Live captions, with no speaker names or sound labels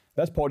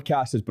This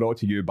podcast is brought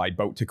to you by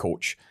Built to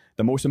Coach.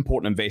 The most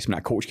important investment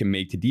a coach can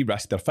make to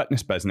de-risk their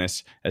fitness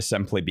business is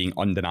simply being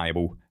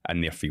undeniable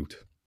in their field.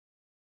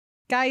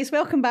 Guys,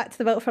 welcome back to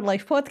the Built for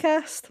Life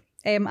podcast.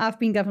 I've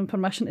been given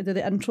permission to do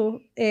the intro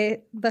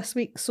this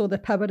week, so the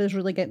power is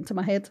really getting to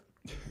my head.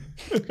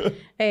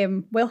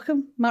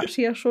 Welcome, Mark's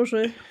here, so's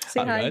Rue.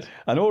 Say hi.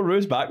 I know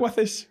Rue's back with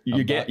us.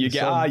 You get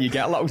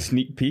a little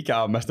sneak peek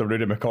at Mr.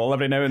 Rudy McCall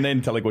every now and then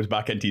until he goes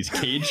back into his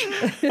cage.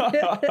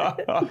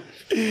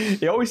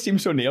 He always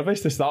seems so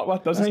nervous to start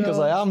with, doesn't he? Because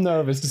I am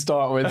nervous to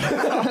start with.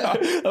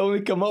 I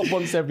only come up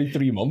once every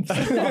 3 months.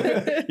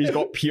 He's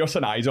got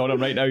piercing eyes on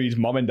him right now. His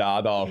mum and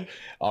dad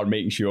are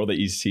making sure that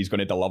he's going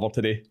to deliver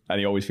today, and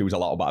he always feels a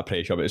little bit of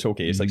pressure, but it's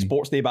okay. It's like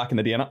sports day back in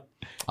the day, innit?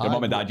 Your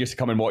mum and dad used to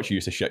come and watch you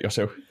used to shit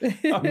yourself.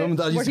 Mum and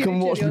dad used to come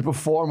watch me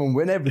perform and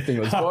win everything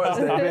on sports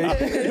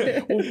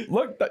day. Well,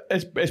 look,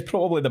 it's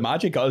probably the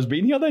magic of us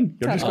being here then.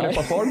 You're just going to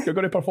perform. You're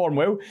going to perform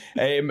well.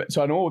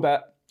 So I know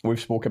that we've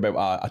spoke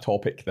about a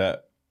topic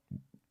that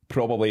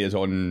probably is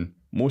on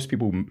most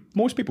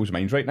people's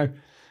minds right now,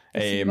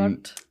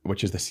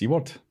 which is the C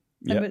word.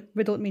 And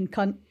we don't mean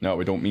cunt. No,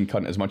 we don't mean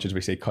cunt as much as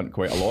we say cunt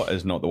quite a lot.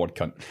 Is not the word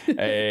cunt.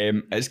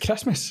 It's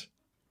Christmas.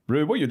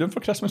 Rue, what are you doing for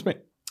Christmas, mate?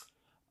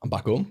 I'm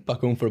back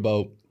home for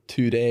about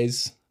 2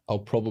 days. I'll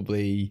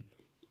probably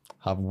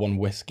have one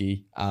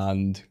whiskey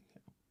and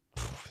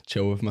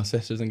chill with my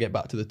sisters and get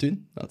back to the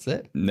tune. That's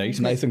it. Nice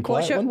and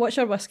quiet. What's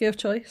your whiskey of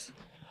choice?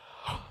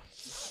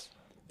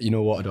 You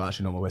know what? I don't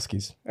actually know my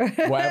whiskies.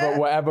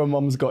 whatever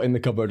mum's got in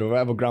the cupboard or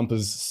whatever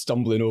grandpa's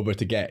stumbling over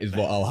to get is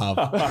what I'll have.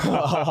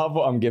 I'll have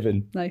what I'm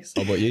given. Nice.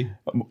 How about you?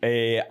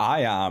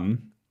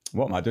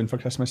 What am I doing for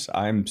Christmas?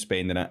 I'm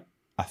spending it,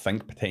 I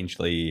think,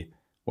 potentially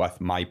with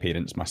my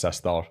parents, my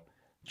sister,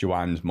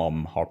 Joanne's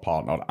mum, her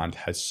partner, and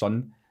his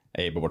son.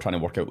 But we're trying to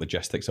work out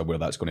logistics of where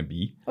that's going to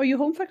be. Are you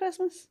home for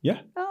Christmas?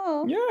 Yeah.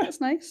 Oh, yeah. That's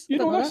nice. You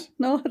know this?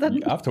 No, I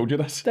didn't. I've told you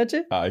this. Did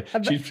you? Aye.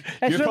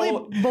 It's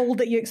really bold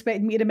that you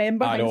expect me to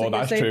remember. I know,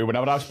 that's true.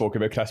 Whenever I've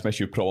spoken about Christmas,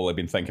 you've probably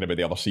been thinking about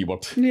the other C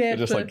word. Yeah, you're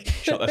just true. like,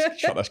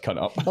 shut this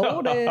cunt up.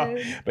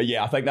 But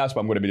yeah, I think that's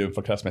what I'm going to be doing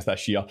for Christmas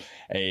this year.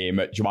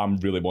 Joanne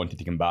really wanted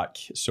to come back,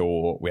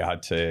 so we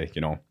had to,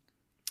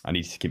 I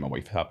needed to keep my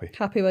wife happy.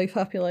 Happy wife,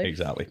 happy life.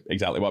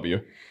 Exactly. What about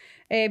you?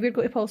 We're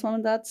going to Paul's mum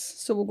and dad's,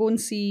 so we'll go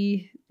and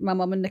see my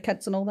mum and the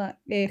kids and all that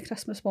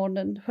Christmas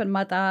morning when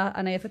my dad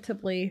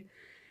inevitably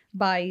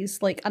buys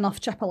like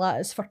enough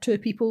chipolatas for 2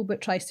 people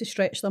but tries to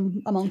stretch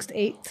them amongst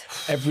 8.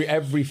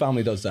 Every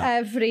family does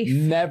that.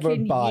 Never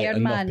buy year,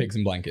 enough pigs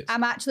and blankets.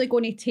 I'm actually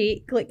going to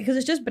take because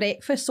it's just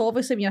breakfast, so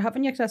obviously when you're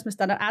having your Christmas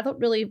dinner, I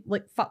don't really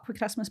fuck with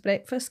Christmas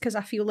breakfast because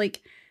I feel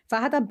like if I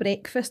had a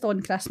breakfast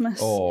on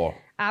Christmas,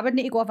 I would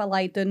need to go have a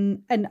lie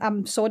down, and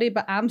I'm sorry,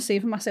 but I'm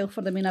saving myself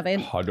for the main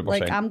event.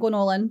 100%. I'm going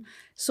all in.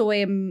 So,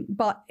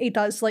 but he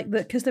does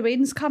because the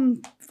Waynes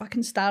come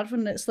fucking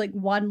starving. It's like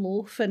one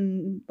loaf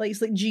and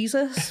it's like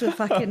Jesus with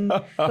fucking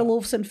the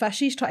loaves and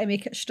fishes trying to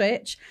make it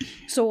stretch.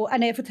 So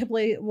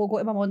inevitably we'll go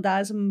to my mum and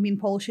dad's and me and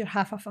Paul share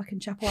half a fucking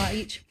chipolata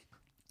each.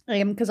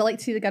 Because I like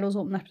to see the girls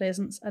open their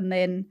presents, and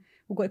then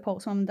we'll go to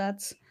Paul's mum and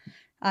dad's.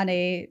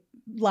 And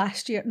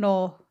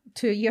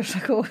 2 years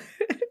ago,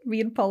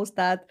 me and Paul's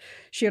dad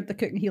shared the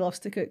cooking. He loves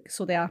to cook,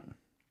 so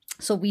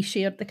we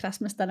shared the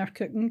Christmas dinner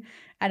cooking,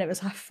 and it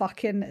was a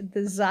fucking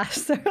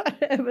disaster.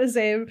 It was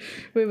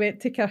we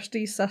went to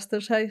Kirsty's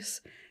sister's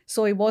house,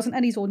 so he wasn't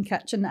in his own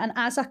kitchen. And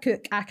as a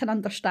cook, I can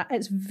understand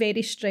it's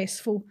very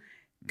stressful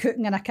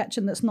cooking in a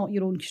kitchen that's not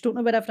your own. You don't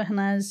know where everything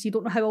is. You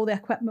don't know how all the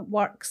equipment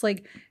works.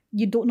 Like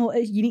you don't know.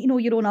 You need to know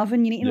your own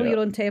oven. You need to know your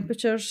own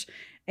temperatures.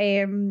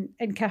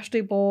 And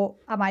Kirsty bought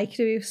a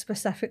microwave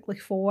specifically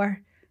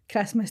for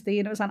Christmas Day,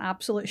 and it was an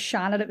absolute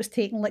shanner. It was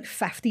taking like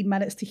 15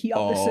 minutes to heat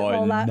up the soup and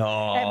all that.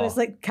 No. It was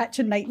like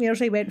kitchen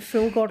nightmares. I went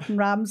full Gordon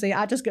Ramsay.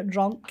 I just got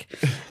drunk.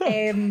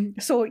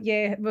 So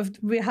yeah,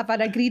 we have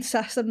an agreed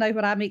system now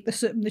where I make the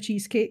soup and the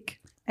cheesecake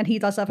and he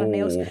does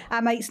everything else.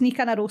 I might sneak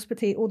in a roast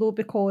potato though,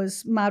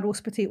 because my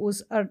roast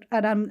potatoes are,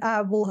 and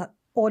I will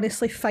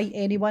honestly fight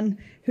anyone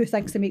who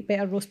thinks they make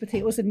better roast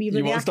potatoes than me.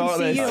 You want to start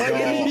this?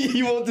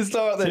 You want to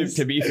start this?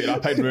 To be fair, I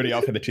picked Rory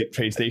up at the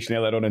train station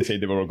earlier on and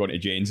said they were going to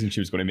Jen's and she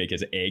was going to make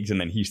his eggs,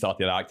 and then he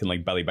started acting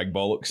like Billy Big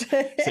Bollocks,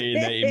 saying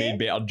that he made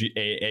better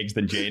eggs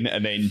than Jen,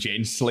 and then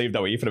Jen slaved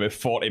away for about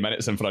 40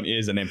 minutes in front of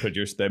us and then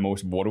produced the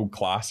most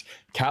world-class,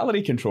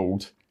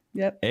 calorie-controlled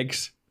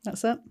eggs.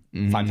 That's it.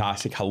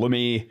 Fantastic.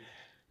 Halloumi,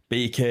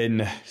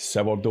 bacon,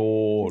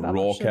 sourdough,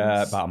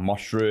 rocket, bit of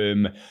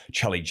mushroom,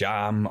 chili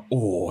jam.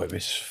 Oh, it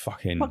was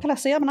fucking... What can I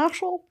say? I'm an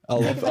arsehole. I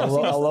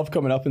love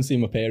coming up and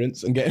seeing my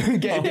parents and getting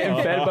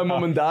fed by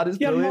mum and dad. It's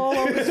Your brilliant. mom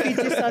always feeds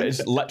your son.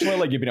 It's literally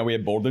like you've been away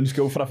at boarding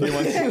school for a few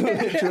months.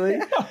 Literally.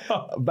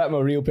 I bet my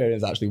real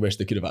parents actually wish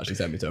they could have actually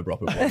sent me to a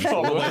proper one.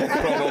 Probably.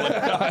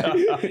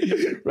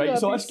 Right,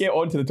 so let's get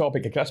on to the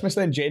topic of Christmas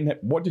then. Jen,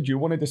 what did you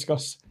want to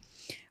discuss?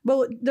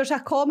 Well, there's a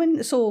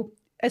common... So,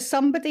 as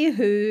somebody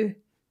who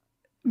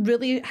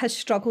really has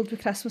struggled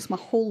with Christmas my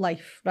whole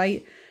life,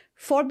 right?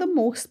 For the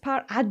most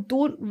part, I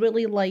don't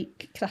really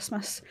like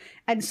Christmas.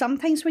 And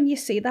sometimes when you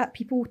say that,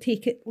 people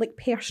take it like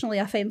personally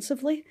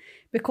offensively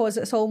because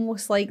it's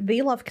almost like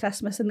they love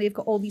Christmas and they've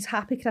got all these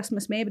happy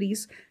Christmas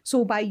memories.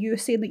 So by you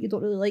saying that you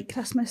don't really like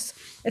Christmas,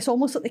 it's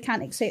almost like they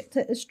can't accept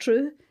it as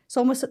true. It's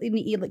almost like they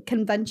need to like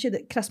convince you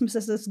that Christmas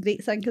is this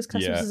great thing because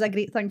Christmas is a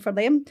great thing for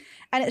them.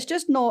 And it's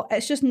just not,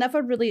 it's just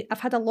never really,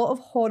 I've had a lot of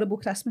horrible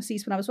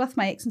Christmases when I was with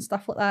my ex and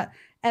stuff like that.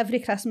 Every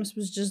Christmas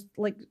was just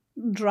like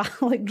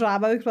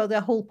drama. Probably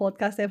a whole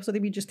podcast episode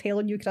of me just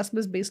telling you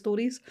Christmas-based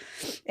stories.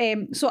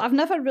 So I've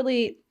never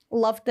really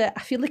loved it.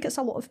 I feel like it's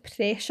a lot of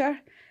pressure.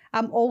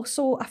 I'm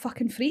also a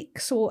fucking freak.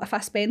 So if I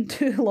spend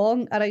too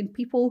long around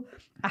people,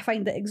 I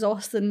find it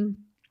exhausting.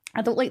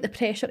 I don't like the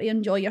pressure to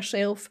enjoy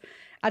yourself.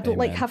 I don't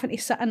like having to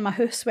sit in my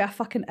house with a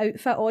fucking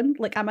outfit on,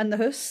 like I'm in the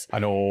house. I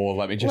know,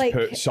 let me just Like,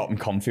 put something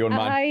comfy on,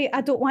 man.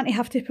 I don't want to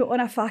have to put on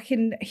a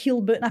fucking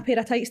heel boot and a pair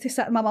of tights to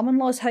sit in my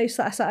mum-in-law's house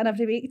that I sit in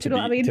every week. Do you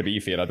know what I mean? To be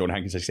fair, I don't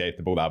think it's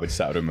acceptable that I would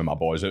sit around with my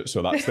boys out,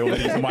 so that's the only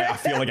reason why I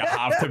feel like I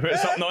have to put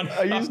something on.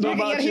 Are you no Get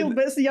your heel matching?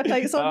 boots and your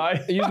tights on.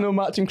 Aye. Are you no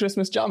matching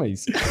Christmas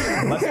jammies?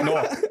 Listen,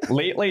 no,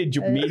 lately,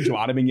 me and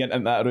Joanna have been getting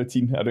into that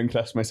routine around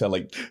Christmas. I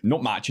like,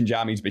 not matching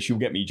jammies, but she'll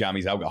get me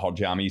jammies, I'll get her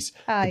jammies.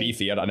 Aye. To be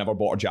fair, I never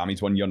bought her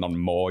jammies one year, and her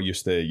ma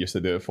used to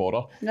do it for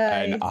her.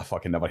 Aye. And I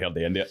fucking never heard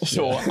the end of it.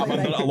 So I'm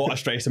under a lot of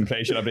stress and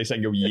pressure every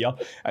single year.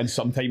 And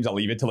sometimes I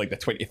leave it to like the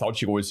 23rd.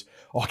 She goes,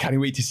 oh, I can't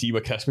wait to see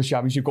what Christmas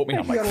jammies you've got me.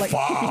 And I'm You're like,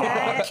 like,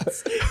 fuck.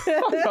 yes.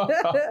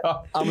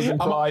 Amazon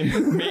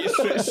Prime. Mate,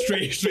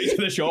 straight to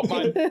the shop,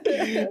 man.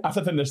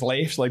 Everything that's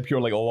left's like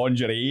pure like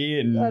lingerie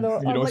and I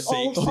know. you know, Like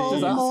all sex.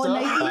 more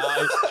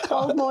Aye. 90s.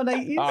 All more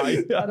 90s.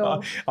 Aye. I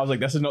know. I was like,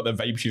 this is not the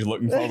vibe she's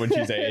looking for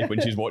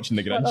when she's watching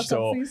The What Grinch. the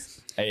So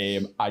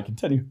comfies. I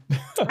continue.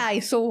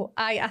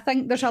 I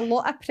think there's a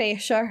lot of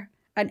pressure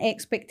and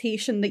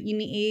expectation that you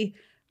need to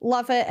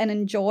love it and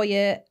enjoy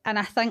it. And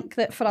I think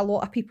that for a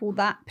lot of people,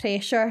 that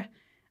pressure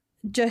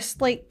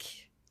just like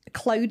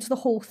clouds the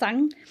whole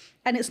thing.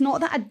 And it's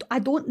not that I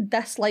don't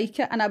dislike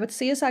it. And I would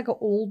say as I got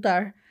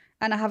older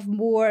and I have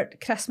more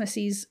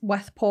Christmases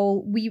with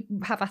Paul, we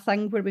have a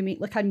thing where we make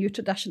like a new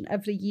tradition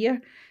every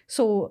year.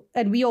 So,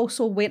 and we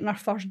also went on our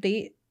first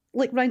date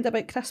like round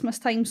about Christmas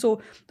time.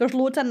 So there's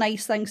loads of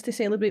nice things to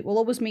celebrate. We'll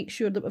always make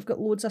sure that we've got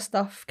loads of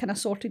stuff kind of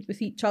sorted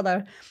with each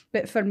other.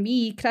 But for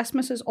me,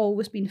 Christmas has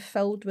always been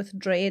filled with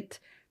dread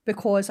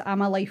because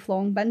I'm a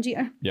lifelong binge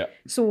eater. Yeah.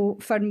 So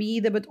for me,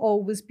 there would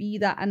always be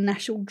that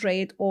initial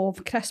dread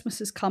of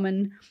Christmas is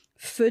coming,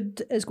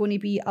 food is going to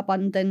be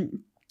abundant,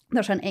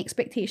 there's an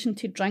expectation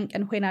to drink,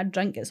 and when I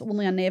drink, it's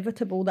only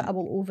inevitable that I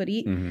will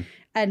overeat. Mm-hmm.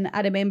 And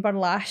I remember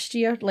last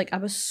year, like I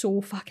was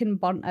so fucking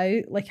burnt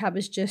out, like I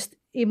was just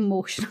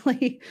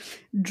emotionally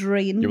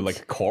drained. You were like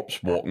a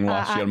corpse walking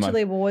last I year, man.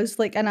 actually was,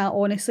 like, and I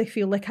honestly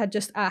feel like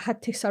I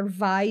had to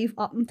survive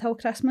up until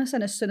Christmas,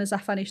 and as soon as I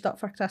finished up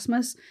for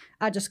Christmas,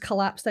 I just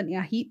collapsed into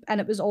a heap,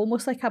 and it was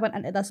almost like I went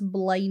into this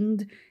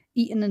blind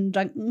eating and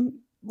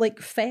drinking like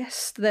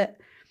fest that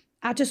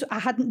I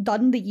hadn't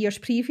done the years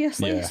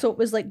previously. Yeah. So it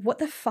was like, what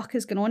the fuck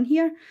is going on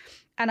here?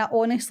 And I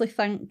honestly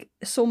think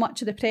so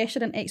much of the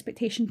pressure and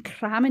expectation,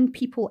 cramming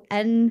people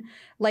in,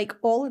 like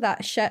all of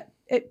that shit,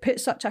 it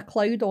puts such a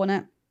cloud on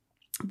it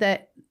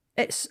that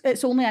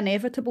it's only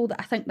inevitable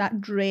that I think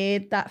that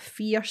dread, that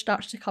fear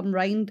starts to come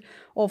round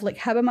of like,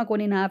 how am I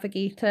going to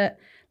navigate it?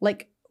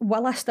 Like,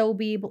 will I still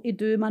be able to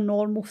do my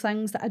normal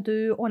things that I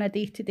do on a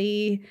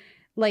day-to-day?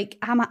 Like,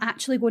 am I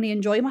actually going to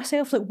enjoy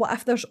myself? Like, what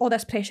if there's all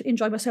this pressure to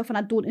enjoy myself and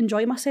I don't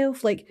enjoy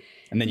myself? Like,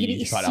 And then you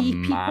need to put a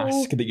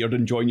mask that you're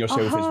enjoying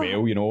yourself as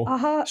well, you know?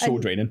 So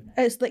and draining.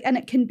 It's like, and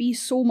it can be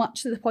so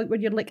much to the point where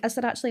you're like, is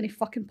there actually any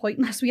fucking point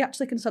in this? We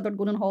actually considered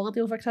going on holiday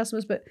over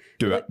Christmas, but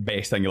Do it.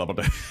 Best thing you'll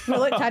ever do. we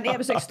looked into it, it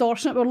was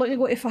extortionate. We were looking to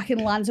go to fucking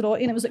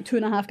Lanzarote and it was like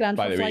 $2,500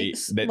 By for the way,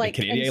 flights. the Like,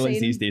 Canary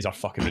Islands these days are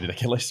fucking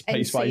ridiculous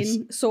price-wise.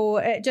 insane. So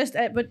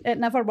it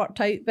never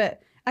worked out,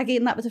 but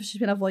again, that would have just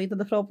been avoiding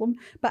the problem.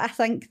 But I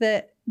think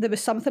that there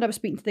was something I was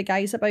speaking to the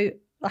guys about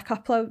a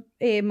couple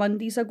of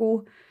Mondays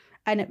ago,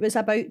 and it was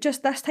about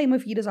just this time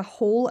of year as a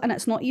whole, and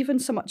it's not even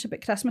so much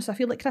about Christmas. I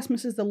feel like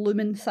Christmas is the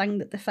looming thing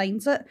that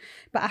defines it,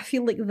 but I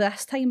feel like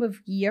this time of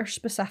year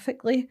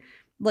specifically,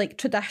 like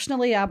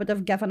traditionally I would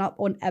have given up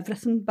on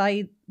everything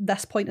by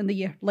this point in the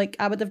year. Like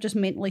I would have just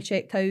mentally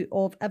checked out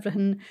of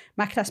everything.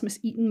 My Christmas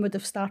eating would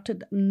have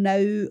started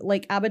now.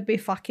 Like I would be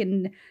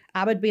in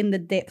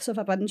the depths of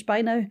a binge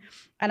by now.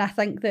 And I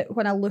think that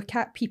when I look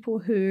at people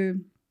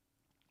who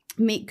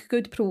make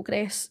good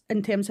progress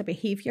in terms of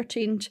behaviour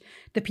change,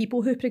 the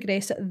people who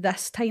progress at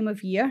this time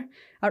of year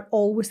are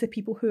always the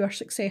people who are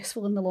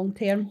successful in the long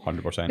term.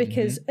 100%.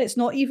 Because it's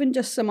not even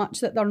just so much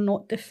that they're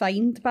not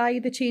defined by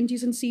the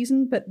changes in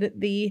season, but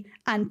that they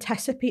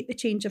anticipate the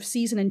change of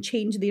season and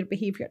change their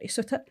behaviour to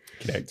suit it.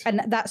 Correct.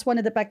 And that's one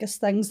of the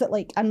biggest things that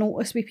like I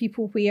notice with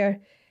people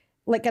where,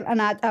 like,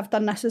 and I've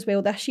done this as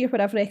well this year,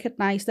 where I've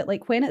recognised that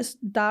like when it's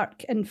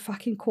dark and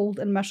fucking cold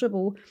and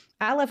miserable,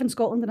 I live in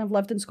Scotland and I've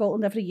lived in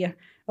Scotland every year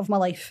of my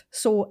life.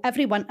 So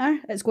every winter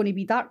it's going to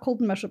be dark, cold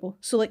and miserable.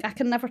 So like I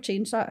can never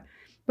change that.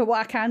 But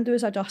what I can do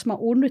is adjust my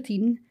own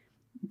routine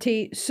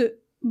to suit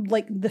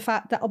like the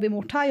fact that I'll be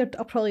more tired,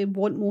 I'll probably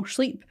want more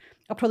sleep,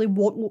 I probably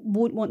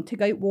won't want to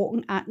go out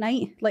walking at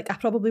night. Like, I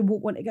probably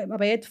won't want to get out of my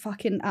bed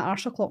fucking at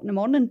arse o'clock in the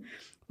morning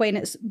when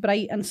it's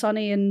bright and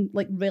sunny and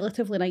like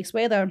relatively nice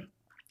weather.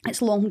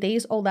 It's long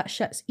days, all that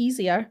shit's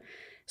easier.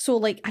 So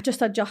like, I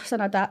just adjust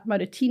and adapt my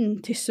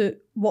routine to suit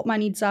what my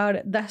needs are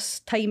at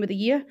this time of the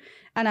year.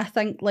 And I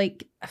think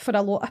like for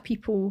a lot of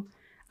people,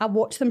 I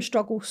watch them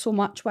struggle so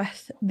much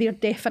with their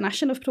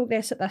definition of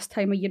progress at this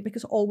time of year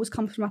because it always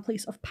comes from a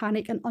place of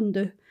panic and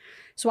undo.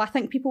 So I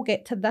think people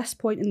get to this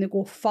point and they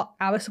go, fuck,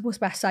 I was supposed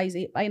to be a size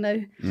 8 by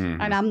now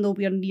and I'm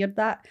nowhere near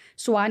that.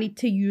 So I need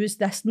to use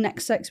this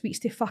next 6 weeks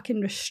to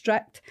fucking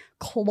restrict,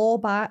 claw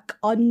back,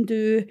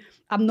 undo.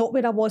 I'm not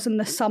where I was in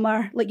the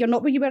summer. Like, you're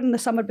not where you were in the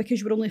summer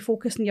because you were only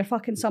focused on your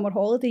fucking summer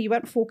holiday. You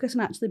weren't focused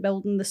on actually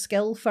building the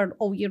skill for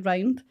all year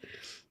round.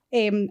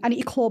 I need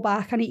to claw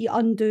back, I need to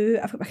undo,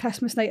 I've got my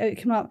Christmas night out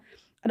coming up,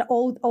 and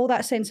all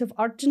that sense of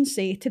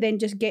urgency to then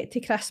just get to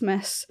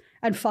Christmas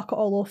and fuck it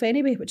all off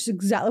anyway, which is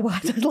exactly what I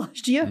did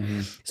last year.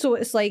 So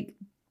it's like,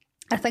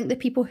 I think the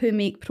people who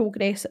make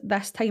progress at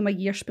this time of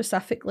year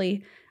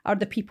specifically are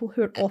the people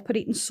who are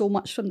operating so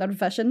much from their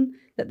vision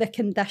that the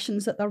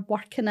conditions that they're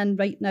working in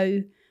right now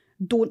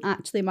don't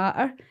actually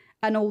matter.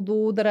 And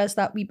although there is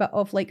that wee bit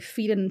of like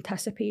fear and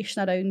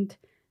anticipation around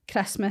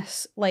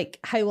Christmas, like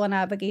how will I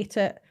navigate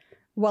it?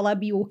 Will I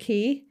be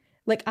okay?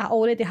 Like, I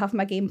already have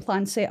my game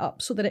plan set up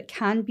so that it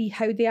can be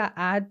how do I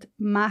add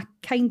my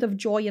kind of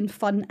joy and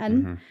fun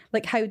in?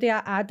 Like, how do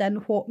I add in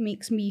what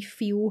makes me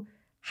feel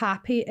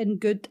happy and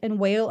good and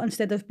well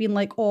instead of being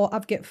like, oh,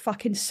 I've got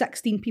fucking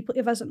 16 people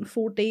to visit in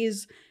 4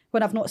 days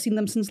when I've not seen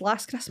them since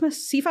last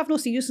Christmas. See, if I've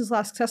not seen you since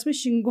last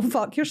Christmas, you can go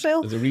fuck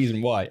yourself. There's a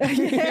reason why.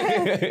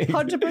 Yeah,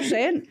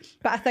 100%.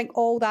 But I think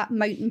all that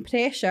mountain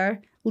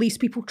pressure leaves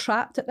people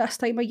trapped at this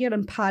time of year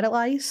and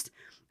paralysed.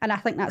 And I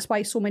think that's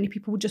why so many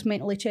people just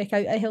mentally check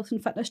out a health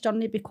and fitness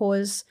journey,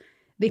 because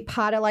they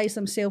paralyse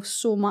themselves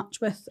so much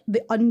with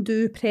the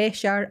undue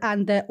pressure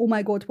and the, oh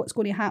my God, what's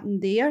going to happen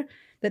there,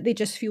 that they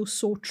just feel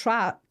so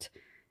trapped.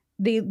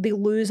 They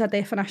lose a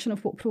definition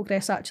of what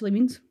progress actually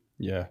means.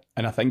 Yeah.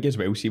 And I think as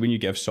well, see, when you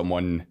give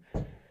someone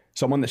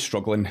that's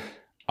struggling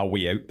a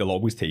way out, they'll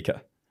always take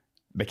it.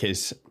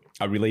 Because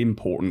a really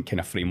important kind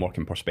of framework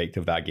and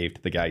perspective that I gave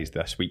to the guys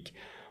this week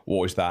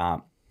was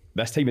that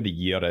this time of the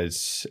year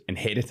is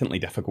inherently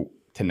difficult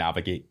to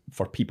navigate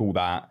for people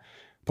that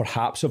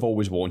perhaps have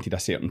always wanted a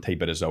certain type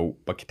of result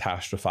but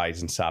catastrophise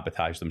and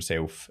sabotage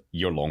themselves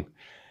year long.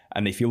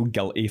 And they feel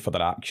guilty for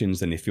their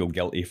actions and they feel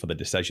guilty for the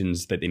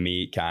decisions that they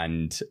make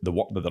and the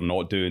work that they're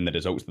not doing, the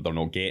results that they're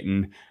not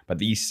getting. But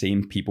these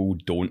same people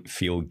don't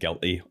feel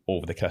guilty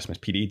over the Christmas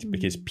period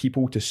because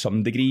people to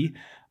some degree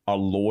are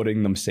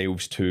lowering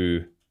themselves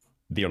to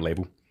their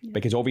level.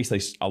 Because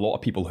obviously a lot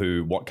of people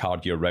who work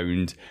hard year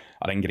round,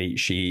 are in great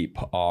shape,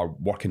 are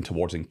working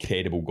towards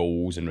incredible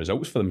goals and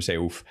results for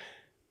themselves,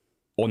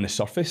 on the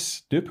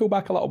surface do pull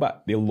back a little bit.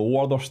 They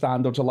lower their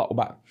standards a little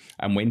bit.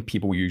 And when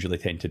people usually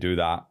tend to do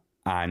that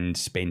and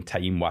spend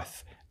time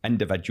with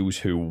individuals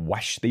who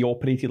wish they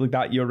operated like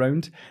that year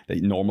round,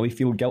 that normally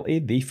feel guilty,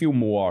 they feel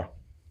more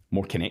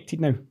connected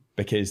now.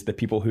 Because the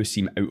people who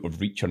seem out of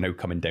reach are now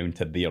coming down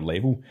to their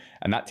level.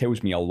 And that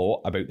tells me a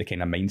lot about the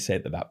kind of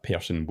mindset that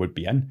person would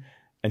be in.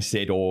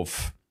 Instead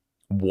of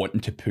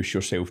wanting to push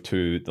yourself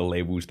to the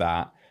levels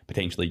that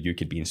potentially you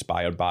could be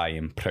inspired by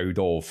and proud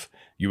of,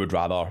 you would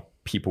rather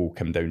people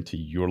come down to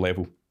your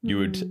level. You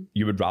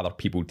would rather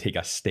people take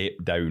a step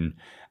down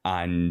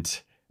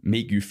and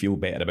make you feel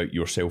better about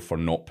yourself for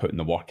not putting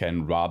the work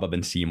in, rather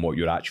than seeing what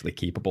you're actually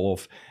capable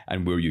of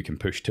and where you can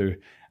push to.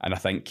 And I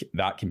think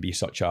that can be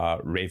such a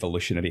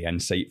revolutionary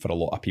insight for a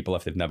lot of people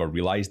if they've never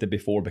realised it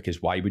before,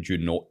 because why would you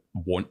not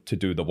want to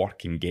do the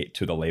work and get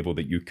to the level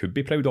that you could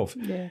be proud of?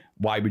 Yeah.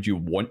 Why would you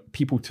want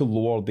people to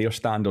lower their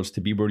standards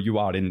to be where you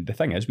are? And the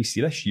thing is, we see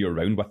this year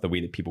round with the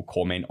way that people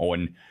comment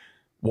on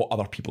what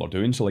other people are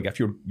doing. So like if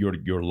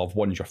your loved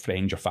ones, your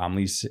friends, your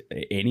families,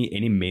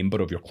 any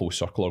member of your close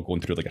circle are going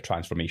through like a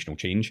transformational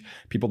change,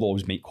 people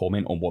always make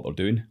comment on what they're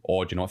doing.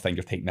 Oh, do you not think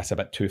you're taking this a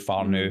bit too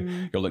far now?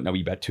 You're looking a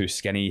wee bit too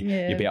skinny.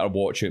 Yeah. You better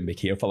watch it and be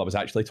careful. I was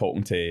actually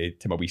talking to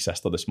my wee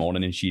sister this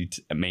morning, and she'd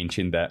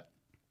mentioned that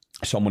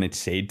someone had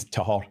said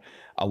to her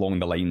along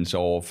the lines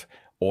of,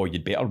 oh,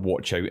 you'd better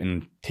watch out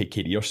and take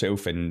care of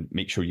yourself and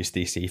make sure you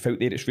stay safe out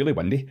there. It's really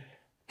windy.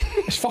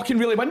 It's fucking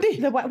really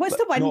windy. What's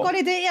the wind going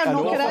to do here?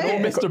 Knock it out.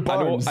 Mr.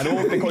 Burns. I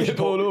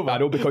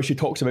know because she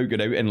talks about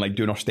going out and like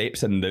doing her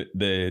steps in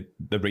the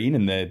rain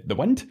and the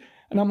wind.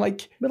 And I'm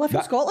like, we live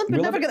in Scotland,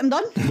 we never get them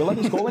done. We live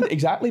in Scotland,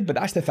 exactly. But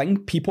that's the thing.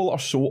 People are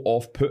so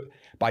off-put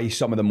by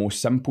some of the most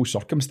simple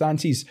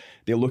circumstances.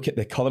 They look at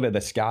the colour of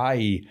the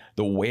sky,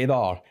 the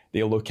weather,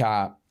 they look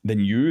at the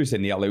news,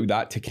 and they allow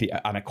that to create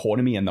an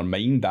economy in their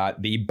mind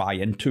that they buy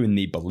into and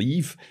they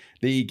believe.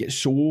 They get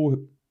so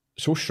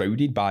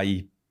shrouded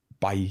by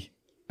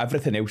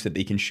everything else that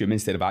they consume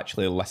instead of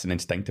actually listening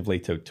instinctively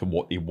to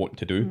what they want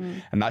to do.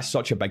 And that's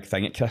such a big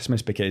thing at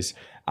Christmas, because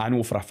I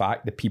know for a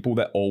fact the people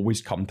that always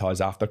come to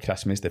us after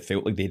Christmas, they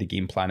felt like they had a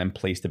game plan in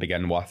place to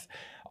begin with,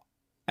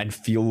 and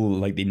feel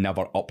like they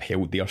never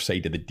upheld their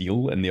side of the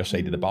deal and their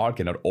side of the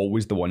bargain are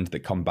always the ones that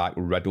come back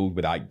riddled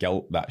with that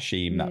guilt, that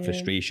shame, that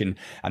frustration.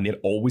 And they're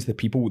always the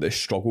people that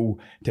struggle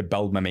to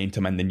build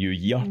momentum in the new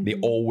year. They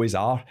always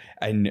are.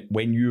 And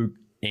when you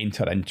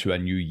enter into a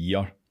new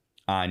year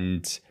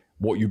and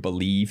what you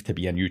believe to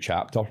be a new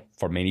chapter,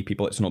 for many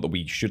people, it's not that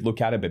we should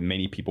look at it, but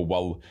many people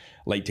will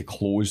like to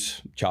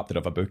close chapter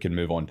of a book and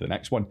move on to the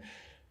next one.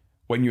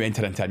 When you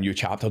enter into a new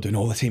chapter doing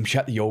all the same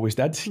shit that you always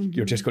did,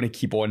 you're just going to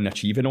keep on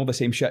achieving all the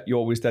same shit you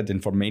always did.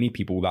 And for many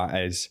people, that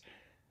is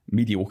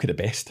mediocre at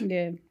best.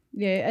 Yeah.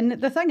 And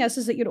the thing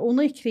is that you're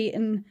only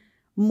creating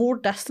more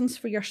distance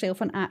for yourself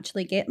and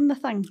actually getting the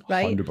thing,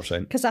 right?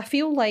 100%. Because I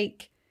feel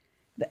like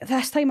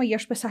this time of year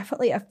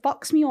specifically, it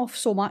fucks me off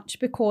so much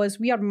because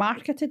we are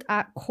marketed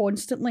at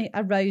constantly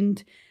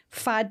around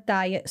fad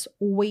diets,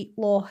 weight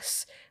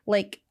loss.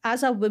 Like,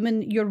 as a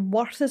woman, your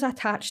worth is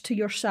attached to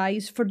your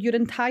size for your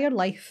entire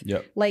life.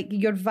 Yep. Like,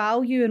 your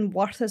value and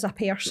worth as a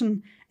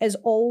person is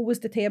always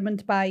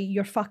determined by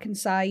your fucking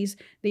size.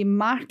 They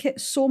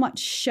market so much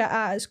shit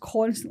at us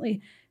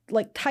constantly,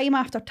 like time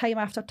after time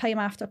after time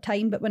after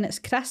time. But when it's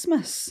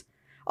Christmas,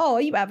 oh,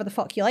 eat whatever the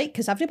fuck you like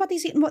because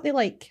everybody's eating what they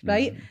like,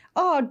 right?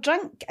 Oh,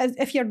 drink.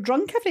 If you're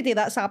drunk every day,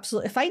 that's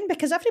absolutely fine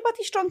because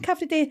everybody's drunk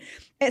every day.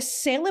 It's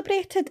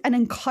celebrated and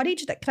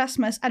encouraged at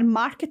Christmas and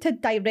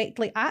marketed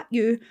directly at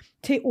you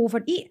to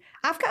overeat.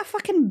 I've got a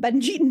fucking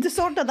binge eating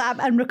disorder that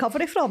I'm in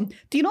recovery from.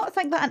 Do you not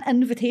think that an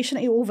invitation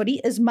to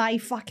overeat is my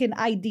fucking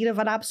idea of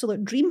an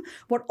absolute dream?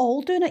 We're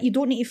all doing it. You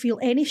don't need to feel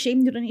any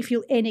shame. You don't need to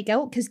feel any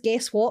guilt because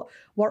guess what?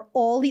 We're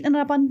all eating in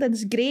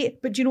abundance.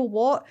 Great. But do you know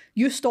what?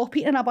 You stop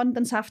eating in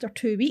abundance after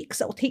 2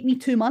 weeks. It'll take me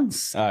 2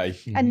 months. Aye.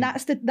 And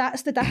that's the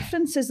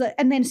difference is that,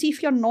 and then see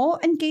if you're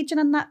not engaging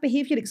in that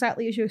behaviour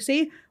exactly as you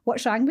say,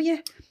 what's wrong with you?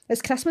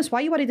 It's Christmas. Why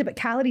are you worried about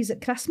calories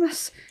at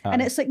Christmas?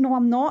 And it's like, no,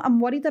 I'm not. I'm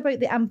worried about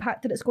the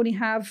impact that it's going to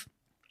have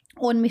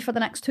on me for the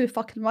next 2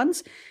 fucking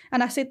months.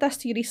 And I said this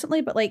to you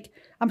recently, but like,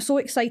 I'm so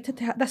excited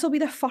to this will be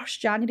the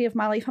first January of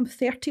my life. I'm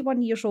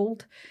 31 years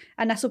old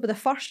and this will be the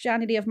first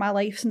January of my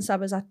life since I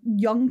was a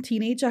young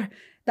teenager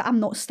that I'm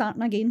not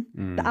starting again,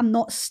 that I'm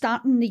not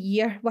starting the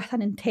year with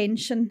an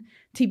intention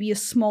to be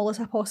as small as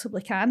I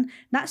possibly can. And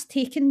that's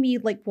taken me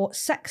like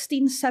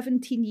 16,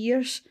 17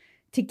 years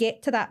to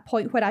get to that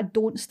point where I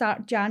don't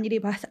start January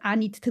with I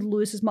need to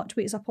lose as much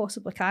weight as I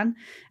possibly can.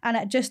 And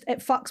it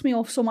fucks me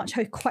off so much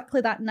how quickly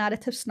that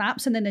narrative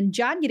snaps. And then in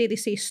January they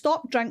say,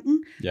 stop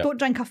drinking, don't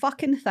drink a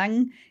fucking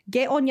thing,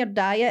 get on your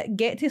diet,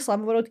 get to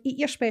Slim World, eat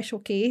your Special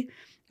K.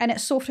 And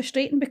it's so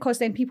frustrating because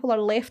then people are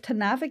left to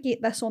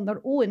navigate this on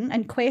their own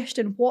and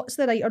question what's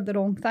the right or the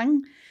wrong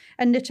thing.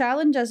 And the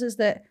challenge is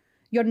that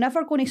you're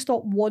never going to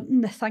stop wanting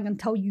the thing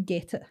until you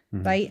get it,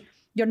 right?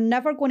 You're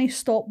never going to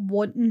stop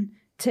wanting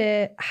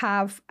to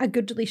have a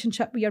good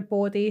relationship with your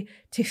body,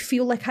 to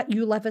feel like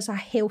you live as a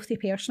healthy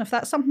person. If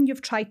that's something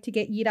you've tried to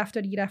get year after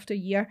year after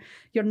year,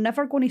 you're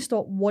never going to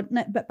stop wanting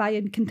it. But by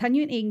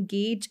continuing to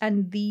engage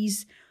in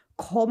these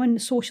common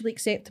socially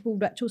acceptable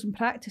rituals and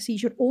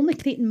practices, you're only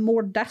creating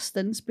more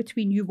distance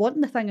between you wanting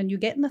the thing and you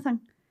getting the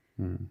thing.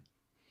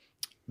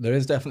 There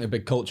is definitely a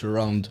big culture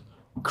around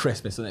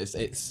Christmas, and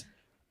it's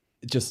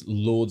just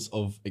loads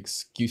of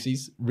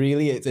excuses.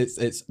 Really,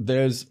 it's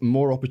there's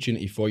more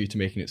opportunity for you to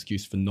make an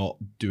excuse for not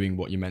doing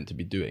what you're meant to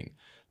be doing.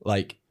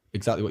 Like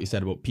exactly what you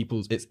said about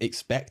people's, it's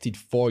expected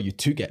for you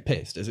to get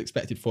pissed. It's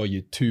expected for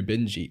you to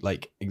binge eat.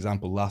 Like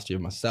example, last year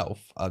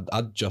myself,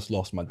 I'd just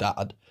lost my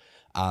dad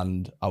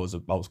and I was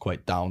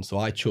quite down. So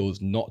I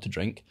chose not to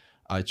drink.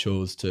 I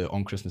chose to,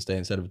 on Christmas Day,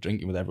 instead of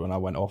drinking with everyone, I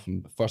went off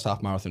and first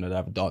half marathon I'd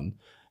ever done.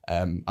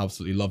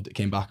 Absolutely loved it.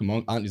 Came back and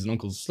my aunties and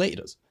uncles slated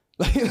us.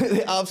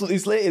 They absolutely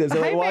slated us.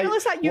 How Like, mental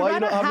is that? You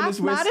ran a half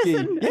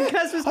marathon on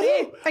Christmas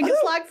Day and get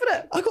flagged for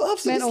it. I got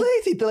absolutely Mental.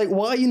 slated. They're like,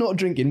 why are you not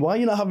drinking? Why are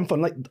you not having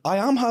fun? Like, I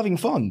am having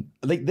fun.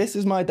 Like, this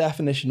is my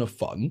definition of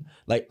fun.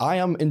 Like, I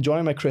am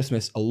enjoying my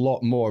Christmas a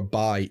lot more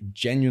by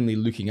genuinely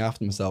looking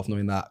after myself,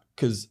 knowing that,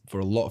 because for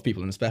a lot of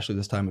people, and especially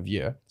this time of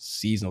year,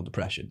 seasonal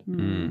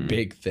depression,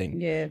 big thing.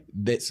 Yeah.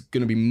 It's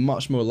going to be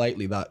much more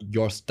likely that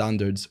your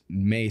standards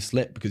may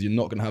slip because you're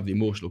not going to have the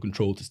emotional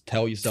control to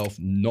tell yourself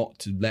not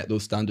to let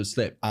those standards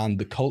slip. And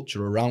the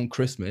culture around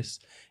Christmas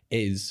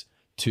is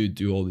to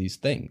do all these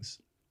things.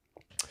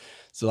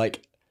 So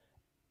like,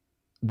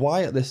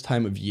 why at this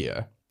time of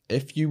year,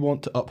 if you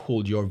want to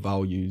uphold your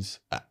values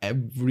at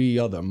every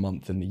other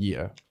month in the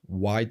year,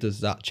 why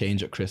does that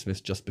change at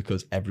Christmas just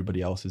because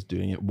everybody else is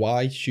doing it?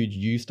 Why should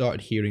you start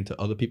adhering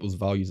to other people's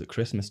values at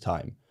Christmas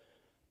time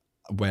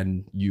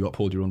when you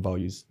uphold your own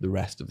values the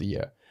rest of the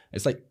year?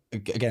 It's like,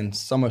 again,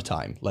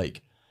 summertime,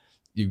 like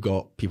you've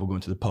got people going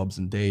to the pubs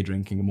and day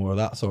drinking and more of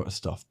that sort of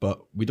stuff.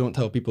 But we don't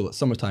tell people at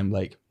summertime,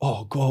 like,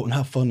 oh, go out and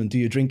have fun and do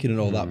your drinking and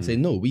all that. We say,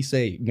 no, we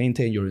say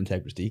maintain your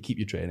integrity, keep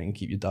your training and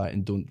keep your diet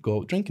and don't go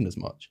out drinking as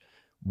much.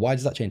 Why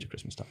does that change at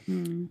Christmas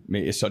time?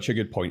 Mate, it's such a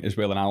good point as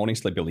well. And I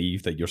honestly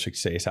believe that your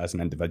success as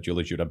an individual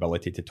is your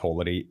ability to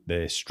tolerate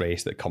the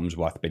stress that comes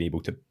with being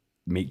able to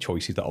make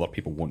choices that other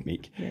people won't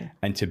make, Yeah.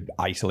 and to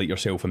isolate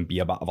yourself and be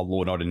a bit of a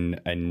loner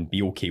and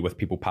be okay with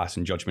people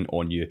passing judgment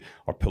on you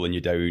or pulling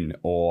you down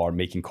or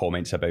making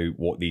comments about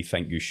what they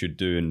think you should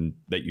do and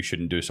that you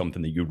shouldn't do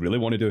something that you really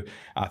want to do.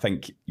 I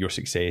think your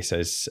success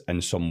is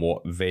in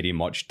somewhat very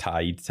much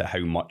tied to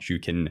how much you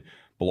can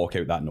block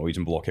out that noise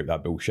and block out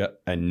that bullshit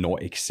and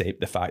not accept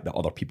the fact that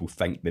other people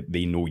think that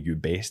they know you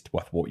best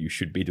with what you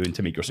should be doing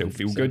to make yourself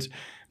feel good,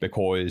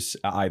 because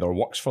it either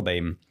works for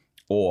them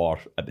or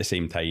at the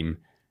same time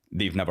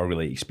they've never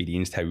really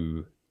experienced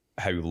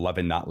how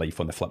living that life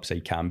on the flip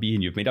side can be.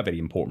 And you've made a very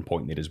important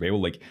point there as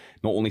well. Like,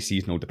 not only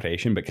seasonal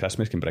depression, but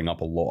Christmas can bring up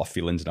a lot of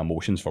feelings and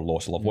emotions for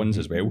lost loved ones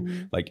as well.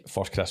 Like,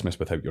 first Christmas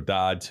without your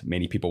dad.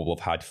 Many people will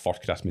have had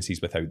first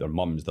Christmases without their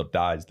mums, their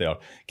dads, their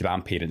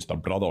grandparents, their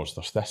brothers,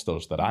 their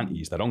sisters, their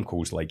aunties, their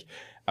uncles. Like,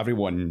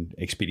 everyone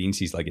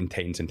experiences like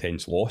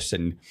intense loss.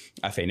 And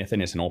if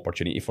anything, it's an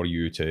opportunity for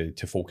you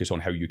to focus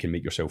on how you can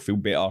make yourself feel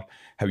better,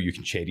 how you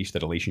can cherish the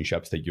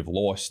relationships that you've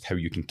lost, how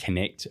you can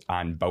connect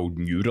and build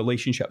new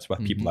relationships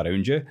with people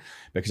around you.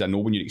 Because I know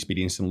when you're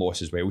experiencing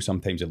loss as well,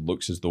 sometimes it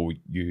looks as though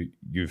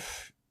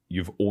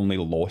you've only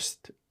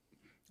lost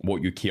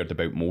what you cared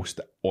about most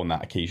on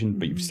that occasion,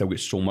 but you've still got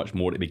so much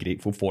more to be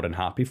grateful for and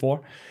happy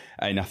for.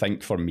 And I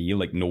think for me,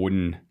 like,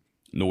 knowing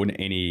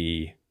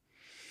any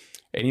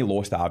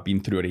loss that I've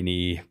been through or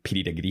any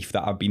period of grief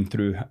that I've been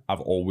through,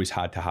 I've always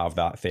had to have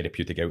that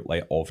therapeutic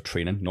outlet of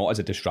training, not as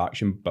a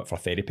distraction, but for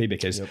therapy.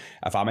 Because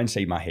if I'm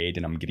inside my head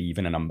and I'm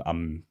grieving and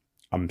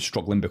I'm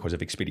struggling because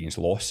I've experienced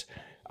loss,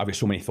 I've got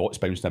so many thoughts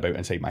bouncing about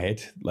inside my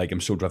head. Like,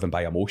 I'm so driven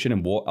by emotion,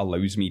 and what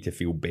allows me to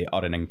feel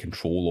better and in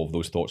control of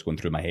those thoughts going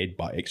through my head,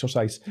 but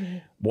exercise.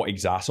 What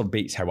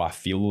exacerbates how I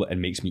feel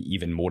and makes me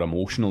even more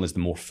emotional is the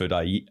more food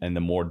I eat and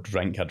the more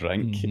drink I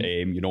drink.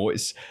 You know,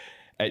 it's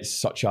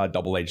such a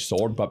double-edged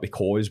sword, but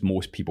because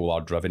most people are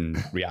driven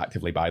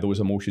reactively by those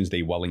emotions,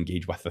 they will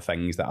engage with the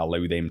things that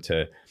allow them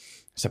to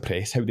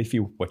suppress how they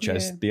feel, which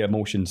is the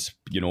emotions,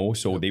 you know.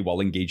 So they will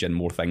engage in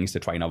more things to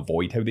try and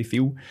avoid how they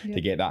feel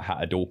to get that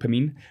hit of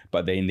dopamine,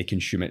 but then they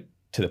consume it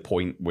to the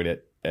point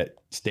where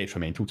it's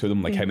detrimental to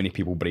them. Like, how many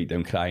people break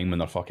down crying when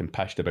they're fucking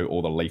pissed about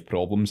all their life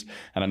problems?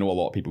 And I know a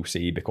lot of people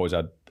say, because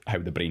of how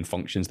the brain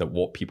functions, that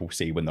what people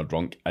say when they're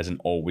drunk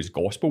isn't always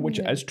gospel, which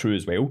is true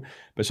as well,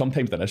 but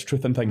sometimes there is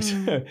truth in things.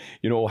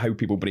 You know, how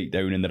people break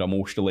down and they're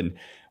emotional. And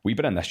we've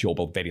been in this job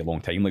a very long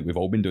time. Like, we've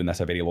all been doing this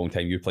a very long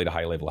time. You've played a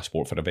high level of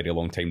sport for a very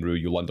long time, Rue.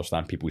 You'll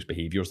understand people's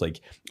behaviours. Like,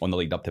 on the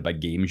lead up to big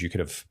games, you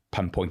could have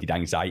pinpointed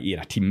anxiety in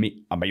a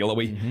teammate a mile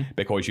away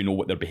because you know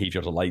what their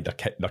behaviours are like.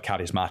 They're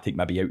charismatic,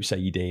 maybe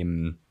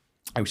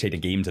outside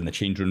of games in the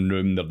changing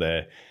room.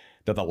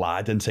 They're the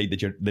lad inside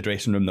the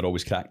dressing room. They're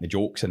always cracking the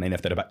jokes. And then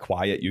if they're a bit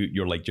quiet,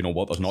 you're like, you know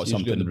what, there's not It's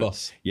something. on the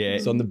bus. Yeah.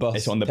 It's on the bus.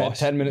 It's on the bus.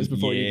 10 minutes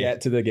before you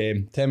get to the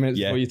game. 10 minutes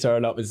before you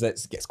turn up, it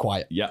gets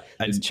quiet. Yeah.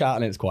 It's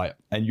chatting, it's quiet.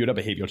 And you're a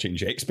behaviour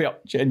change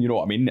expert, Jen, you know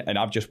what I mean? And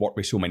I've just worked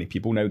with so many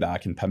people now that I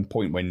can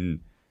pinpoint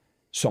when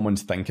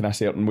someone's thinking a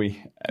certain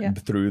way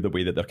through the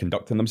way that they're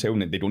conducting themselves.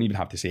 And they don't even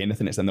have to say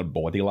anything. It's in their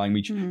body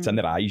language. It's in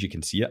their eyes. You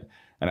can see it.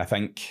 And I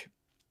think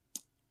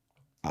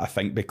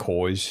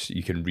because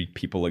you can read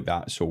people like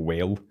that so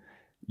well,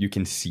 you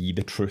can see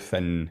the truth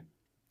in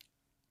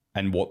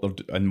what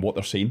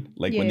they're saying.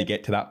 Like, when they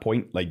get to that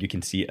point, like, you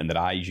can see it in their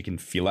eyes, you can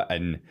feel it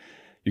in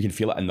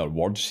their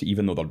words,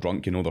 even though they're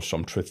drunk. You know, there's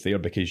some truth there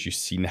because you've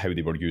seen how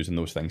they were using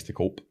those things to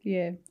cope.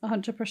 Yeah,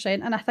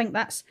 100%. And I think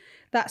that's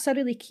a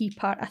really key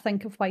part, I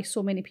think, of why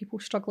so many people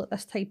struggle at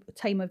this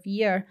time of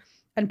year,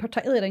 and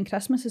particularly around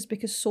Christmas, is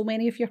because so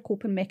many of your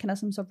coping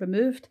mechanisms are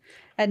removed.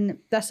 And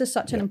this is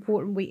such an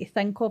important way to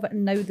think of it.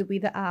 And now the way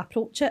that I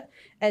approach it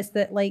is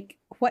that, like,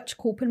 which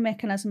coping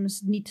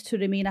mechanisms need to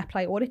remain a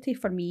priority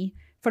for me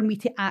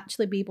to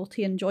actually be able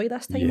to enjoy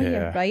this time of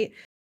year, right?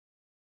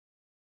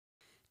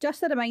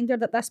 Just a reminder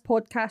that this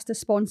podcast is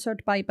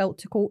sponsored by Built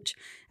to Coach.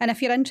 And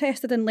if you're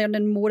interested in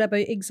learning more about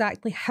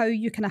exactly how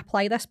you can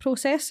apply this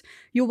process,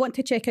 you'll want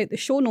to check out the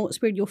show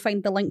notes, where you'll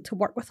find the link to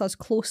work with us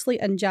closely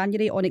in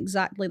January on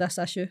exactly this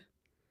issue.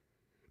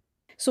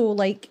 So,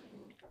 like,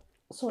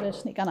 sorry, I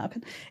sneaked in at a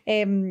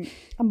pin.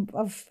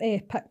 I've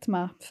picked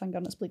my finger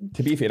and it's bleeding.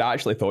 To be fair, I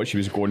actually thought she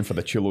was going for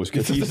the chulos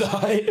cookies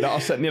that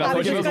are sitting there. I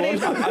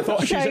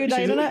thought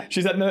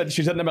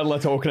she's in the middle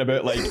of talking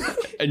about, like,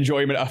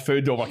 enjoyment of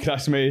food over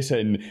Christmas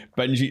and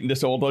binge eating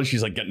disorders.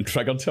 She's like getting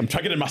triggered. I'm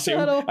triggering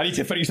myself. I need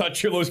to finish that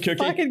chulos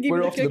cookie.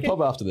 We're off to the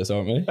pub after this,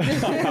 aren't we?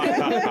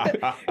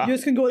 You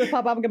just can go to the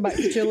pub. I'm going back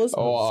to chulos.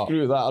 Oh,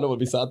 screw that. I don't want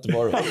to be sad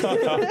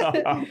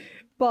tomorrow.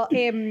 But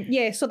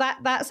so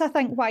that's I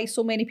think why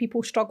so many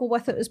people struggle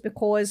with it, is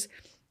because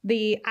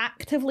they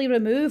actively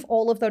remove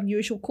all of their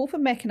usual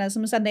coping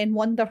mechanisms and then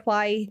wonder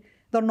why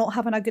they're not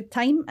having a good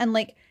time. And,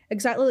 like,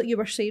 exactly like you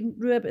were saying,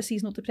 Rue, about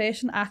seasonal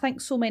depression, I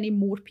think so many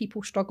more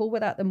people struggle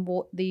with that than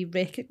what they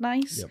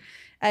recognise. Yep.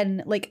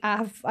 And, like,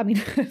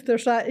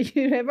 there's that,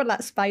 you remember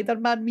that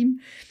Spider-Man meme?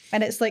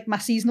 And it's like my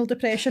seasonal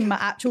depression, my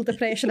actual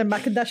depression, and my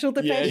conditional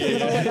depression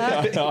and all of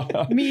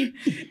that. Me.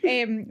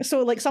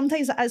 So, like,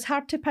 sometimes it is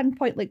hard to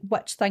pinpoint, like,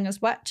 which thing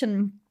is which.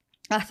 And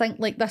I think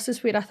like this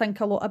is where I think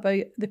a lot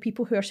about the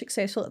people who are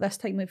successful at this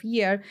time of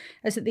year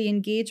is that they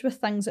engage with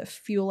things that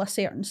fuel a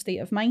certain state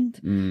of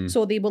mind.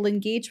 So they will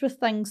engage with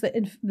things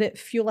that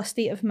fuel a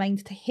state of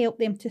mind to help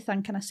them to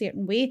think in a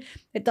certain way.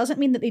 It doesn't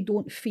mean that they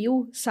don't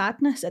feel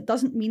sadness. It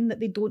doesn't mean that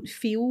they don't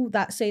feel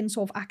that sense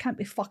of I can't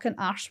be fucking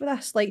arsed with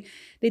this. Like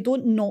they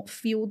don't not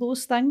feel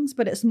those things,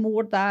 but it's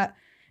more that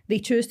they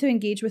choose to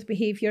engage with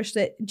behaviours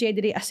that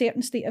generate a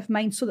certain state of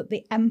mind so that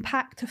the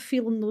impact of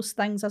feeling those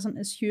things isn't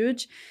as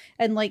huge.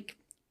 And like,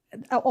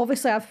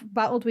 obviously I've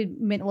battled with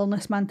mental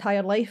illness my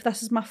entire life.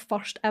 This is my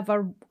first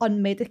ever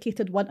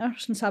unmedicated winter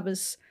since I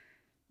was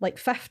like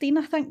 15,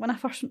 I think, when I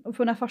first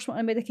went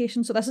on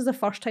medication. So this is the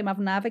first time I've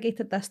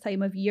navigated this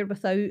time of year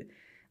without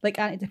like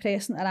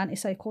antidepressant or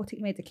antipsychotic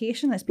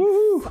medication. It's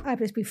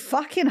been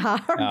fucking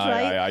hard,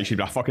 right? Aye, she's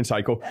a fucking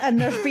psycho. And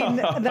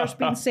there's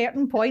been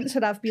certain points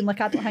where I've been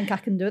like, I don't think I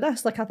can do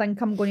this. Like I think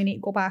I'm going to need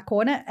to go back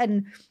on it.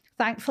 And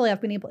thankfully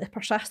I've been able to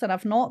persist and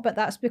I've not, but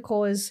that's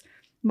because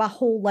my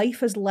whole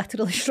life is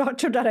literally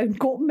structured around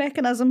coping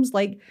mechanisms.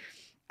 Like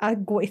I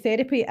go to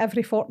therapy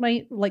every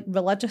fortnight, like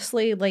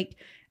religiously, like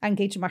I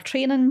engage in my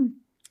training,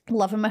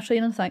 loving my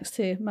training, thanks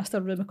to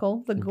Mr. Rue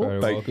McCall, the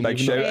goat. Big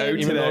shout out to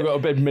Even though I got a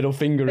big middle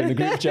finger in the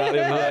group chat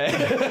the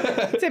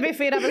other day. To be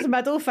fair, I was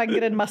middle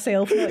fingering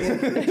myself. Not you.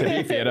 To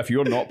be fair, if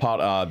you're not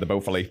part of the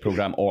Built for Life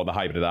programme or the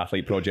Hybrid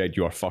Athlete Project,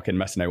 you are fucking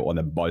missing out on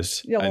the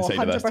buzz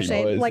inside of this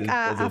team. Like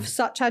I've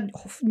such a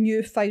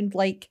newfound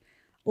like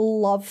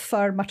love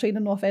for my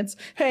training, no offence.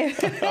 To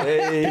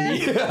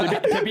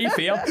be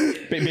fair,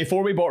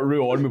 before we brought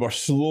Rue on, we were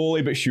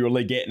slowly but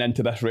surely getting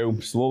into this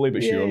realm, slowly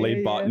but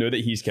surely. But now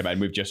that he's come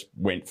in, we've just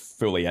went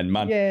fully in,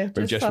 man. Yeah,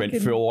 we've just went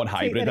full on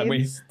hybrid, haven't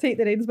we? Take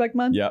the reins, big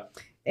man. Yeah.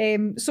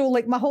 So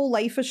like my whole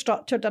life is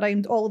structured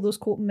around all of those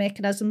coping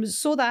mechanisms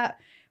so that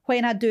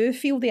when I do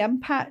feel the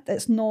impact,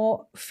 it's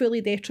not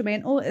fully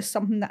detrimental. It's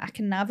something that I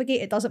can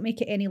navigate. It doesn't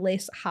make it any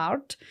less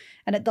hard.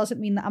 And it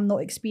doesn't mean that I'm not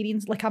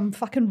experienced, like I'm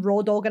fucking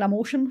raw dogging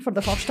emotion for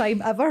the first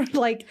time ever.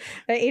 Like,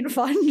 it ain't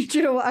fun. Do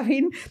you know what I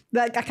mean?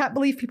 Like, I can't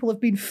believe people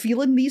have been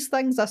feeling these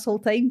things this whole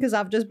time because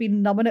I've just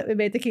been numbing it with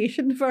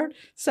medication for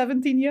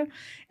 17 years.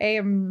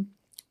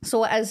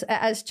 So it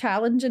is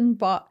challenging,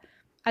 but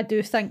I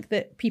do think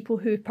that people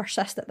who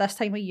persist at this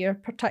time of year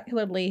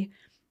particularly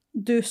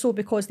do so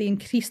because they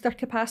increase their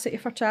capacity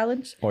for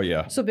challenge. Oh,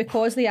 yeah. So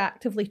because they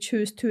actively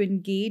choose to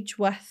engage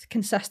with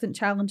consistent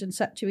challenging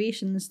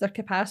situations, their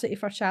capacity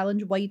for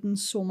challenge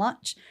widens so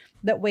much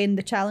that when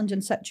the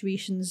challenging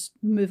situations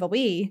move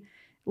away,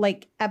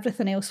 like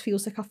everything else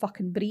feels like a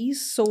fucking breeze.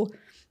 So,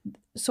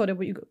 sorry,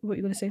 what you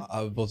going to say?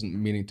 I wasn't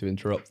meaning to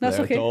interrupt That's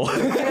there okay. at all.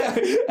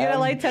 You're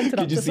allowed to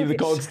interrupt. Did you see the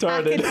cogs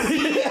turning?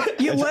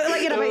 You look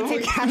like you're about to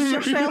piss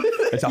yourself.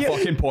 It's a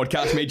fucking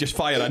podcast, mate. Just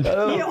fire in.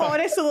 You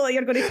honestly look like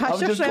you're going to piss I'm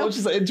just yourself.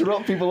 conscious I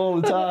interrupt people all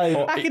the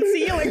time. I can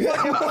see you like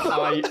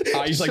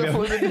what He's like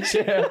Shuffling in the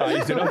chair.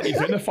 he's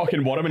doing the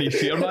fucking worm in his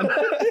chair, man.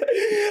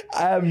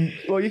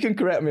 Well, you can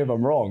correct me if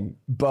I'm wrong,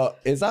 but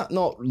is that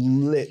not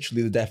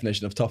literally the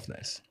definition of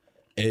toughness?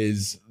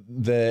 It's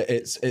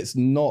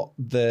not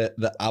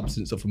the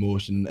absence of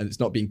emotion, and it's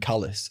not being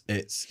callous.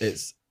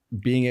 It's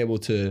being able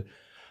to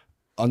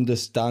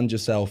understand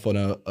yourself on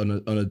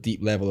a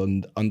deep level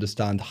and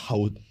understand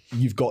how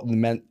you've got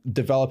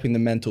developing the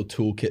mental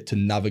toolkit to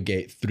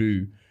navigate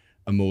through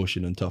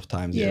emotion and tough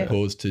times as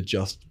opposed to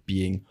just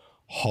being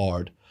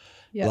hard.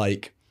 Yeah.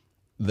 Like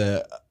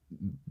the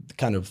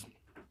kind of,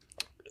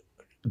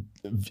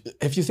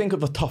 if you think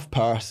of a tough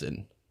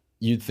person,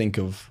 you'd think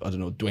of, I don't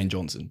know, Dwayne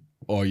Johnson.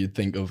 Or you'd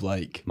think of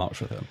like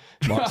March with him.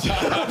 I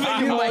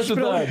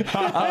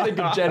think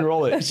of Jen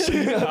Rollins.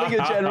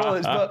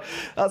 But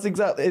that's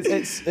exactly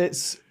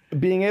it's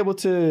being able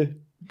to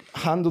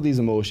handle these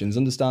emotions,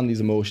 understand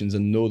these emotions,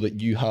 and know that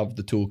you have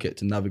the toolkit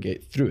to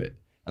navigate through it.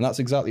 And that's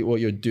exactly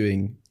what you're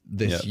doing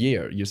this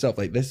year yourself.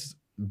 Like this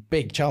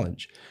big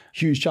challenge,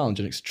 huge challenge,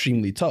 and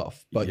extremely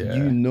tough. But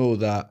you know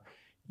that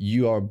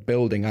you are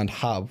building and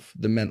have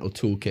the mental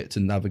toolkit to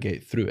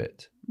navigate through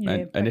it.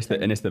 Yeah, and it's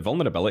the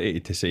vulnerability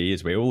to say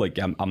as well, like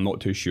I'm not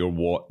too sure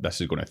what this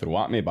is going to throw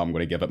at me, but I'm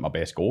going to give it my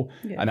best go.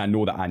 And I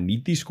know that I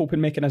need these coping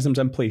mechanisms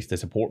in place to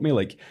support me.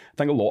 Like I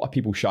think a lot of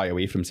people shy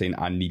away from saying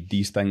I need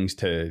these things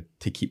to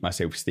keep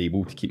myself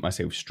stable, to keep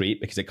myself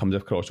straight, because it comes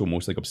across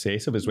almost like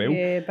obsessive as well.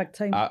 Yeah, big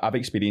time. I've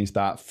experienced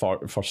that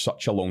for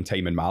such a long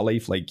time in my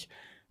life. Like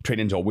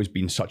training's always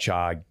been such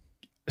a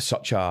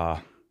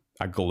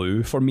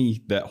glue for me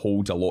that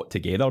holds a lot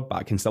together, but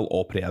I can still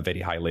operate at a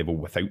very high level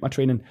without my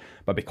training.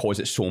 But because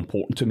it's so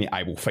important to me,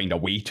 I will find a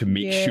way to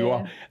make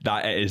sure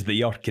that it is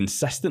there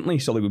consistently.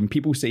 So like when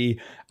people say,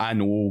 I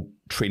know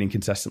training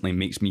consistently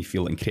makes me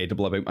feel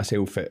incredible about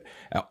myself. It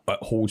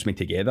holds me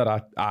together.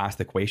 I ask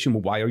the question,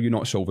 well, why are you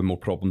not solving more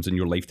problems in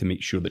your life to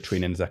make sure that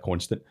training is a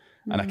constant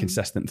and a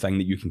consistent thing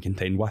that you can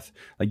contend with?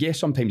 Like, yes,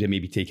 sometimes it may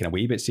be taken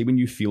away, but say when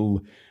you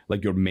feel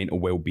like your mental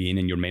well-being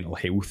and your mental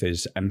health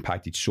is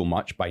impacted so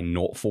much by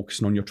not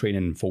focusing on your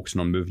training and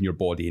focusing on moving your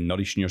body and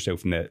nourishing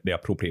yourself in the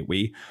appropriate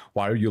way,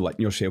 why are you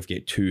letting yourself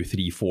get 2,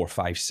 3, 4,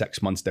 5,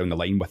 6 months down the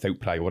line without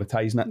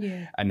prioritising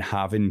it and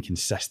having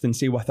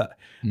consistency with it?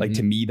 Like,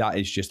 to me, that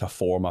is just a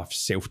form of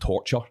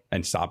self-torture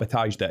and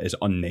sabotage that is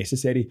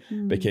unnecessary,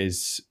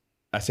 because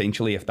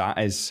essentially if that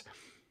is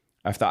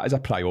a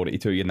priority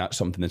to you and that's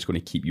something that's going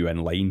to keep you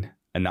in line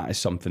and that is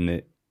something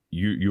that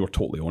you're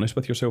totally honest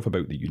with yourself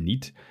about that you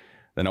need,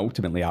 then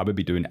ultimately I would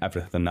be doing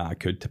everything that I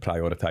could to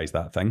prioritise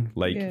that thing.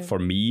 Like for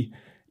me,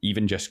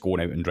 even just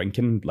going out and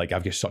drinking, like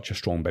I've got such a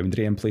strong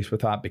boundary in place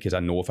with that, because I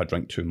know if I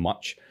drink too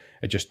much,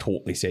 it just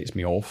totally sets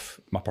me off.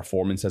 My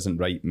performance isn't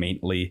right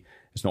mentally.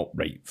 It's not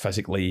right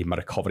physically. My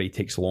recovery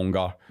takes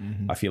longer.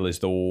 I feel as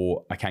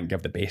though I can't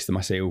give the best of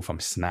myself. I'm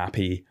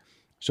snappy.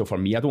 So for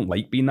me, I don't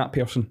like being that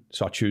person.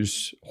 So I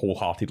choose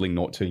wholeheartedly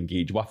not to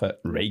engage with it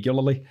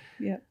regularly.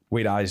 Yeah.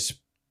 Whereas,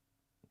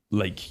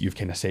 like you've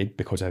kind of said,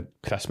 because of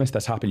Christmas,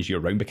 this happens year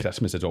round, but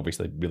Christmas is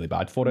obviously really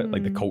bad for it.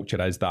 Like the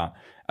culture is that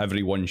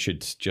everyone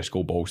should just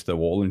go balls to the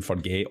wall and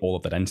forget all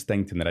of their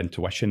instinct and their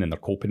intuition and their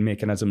coping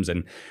mechanisms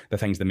and the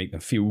things that make them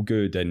feel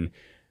good and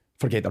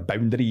forget their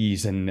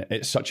boundaries. And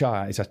it's such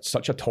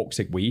a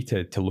toxic way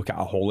to look at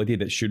a holiday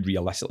that should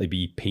realistically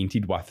be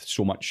painted with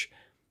so much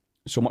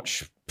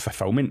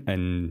fulfillment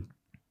and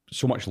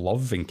so much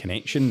love and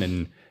connection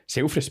and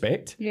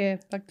self-respect. Yeah,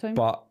 big time.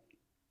 But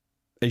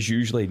is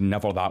usually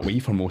never that way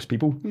for most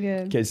people.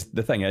 Yeah. Because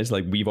the thing is,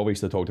 like, we've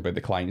obviously talked about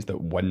the clients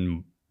that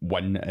win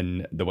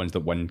and the ones that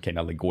win kind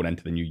of like going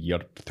into the new year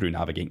through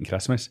navigating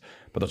Christmas.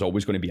 But there's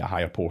always going to be a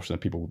higher portion of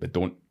people that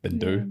don't than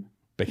do.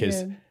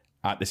 Because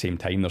at the same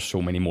time, there's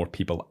so many more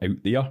people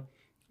out there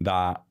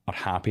that are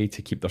happy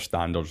to keep their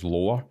standards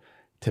lower,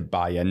 to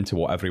buy into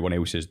what everyone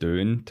else is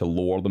doing, to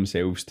lower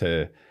themselves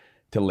to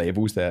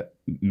levels that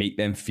make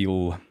them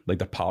feel like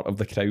they're part of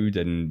the crowd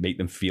and make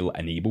them feel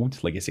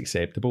enabled, like it's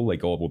acceptable.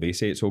 Like, oh, well, they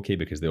say it's okay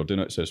because they're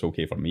doing it, so it's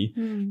okay for me.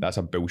 That's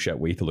a bullshit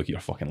way to look at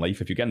your fucking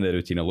life. If you get in the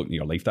routine of looking at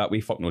your life that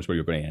way, fuck knows where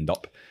you're going to end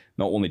up.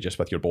 Not only just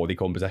with your body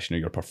composition or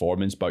your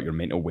performance, but your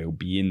mental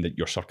well-being, that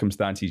your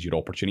circumstances, your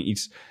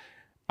opportunities.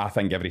 I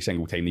think every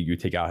single time that you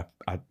take a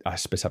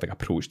specific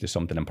approach to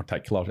something in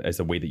particular is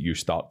the way that you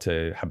start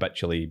to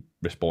habitually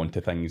respond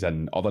to things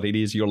in other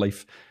areas of your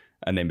life.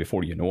 And then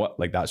before you know it,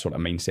 like that sort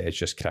of mindset has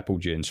just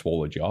crippled you and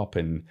swallowed you up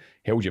and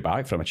held you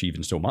back from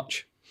achieving so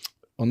much.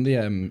 On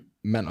the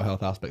mental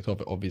health aspect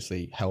of it,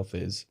 obviously health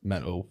is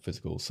mental,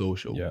 physical,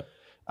 social. Yeah.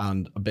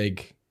 And a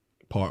big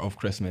part of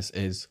Christmas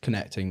is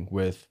connecting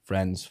with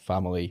friends,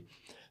 family,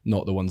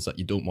 not the ones that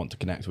you don't want to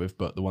connect with,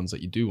 but the ones that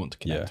you do want to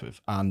connect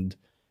with. And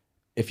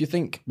if you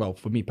think, well,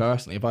 for me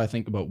personally, if I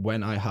think about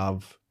when I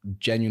have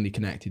genuinely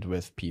connected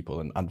with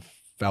people and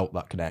felt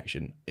that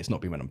connection, it's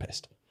not been when I'm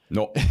pissed.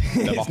 No,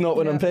 it's not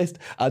when I'm pissed.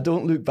 I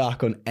don't look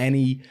back on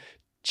any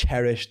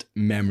cherished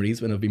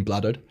memories when I've been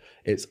bladdered.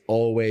 It's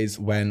always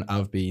when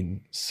I've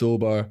been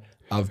sober,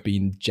 I've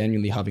been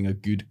genuinely having a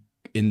good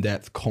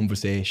in-depth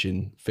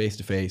conversation face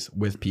to face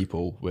with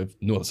people with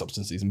no other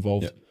substances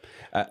involved.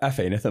 If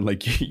anything,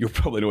 like you'll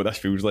probably know what this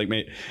feels like,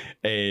 mate.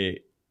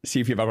 See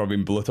if you've ever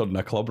been bloated in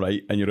a club,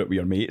 right? And you're out with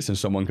your mates and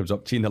someone comes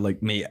up to you and they're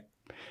like, mate,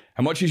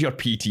 how much is your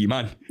PT,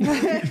 man?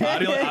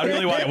 I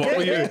really want to work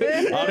with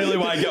you. I really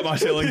want to get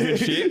myself in good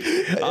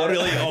shape.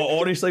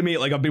 Honestly, mate,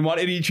 like I've been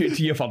wanting to reach out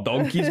to you for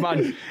donkeys,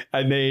 man.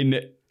 And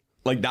then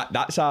like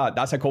that's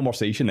a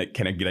conversation that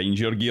kind of grinds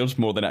your gears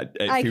more than it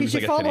feels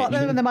like a connection. Follow up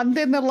on the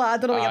Monday and they're like, I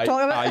don't know what you're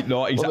talking about.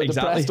 No, exactly. They're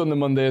depressed on the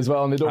Monday as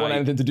well and they don't want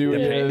anything to do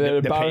with you. They're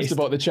embarrassed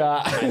about the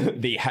chat.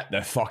 They hit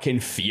the fucking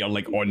fear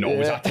like, oh no,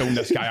 was I telling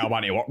this guy I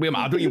want to work with him?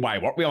 I don't know why I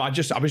work with him.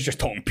 I was just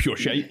talking pure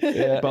shit.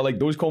 But like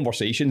those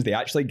conversations, they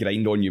actually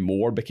grind on you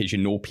more because you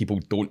know people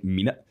don't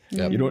mean it.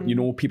 You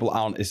know people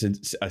aren't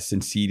as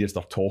sincere as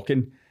they're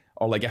talking.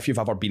 Or like if you've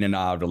ever been in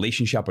a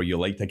relationship or you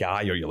like the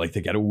guy or you like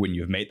the girl and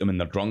you've met them and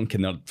they're drunk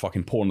and they're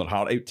fucking pouring their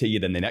heart out to you,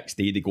 then the next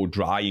day they go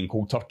dry and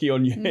cold turkey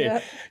on you.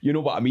 Yeah. You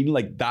know what I mean?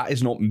 Like that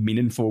is not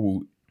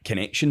meaningful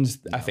connections.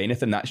 No. If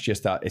anything, that's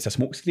just it's a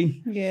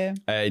smokescreen. Yeah.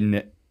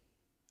 And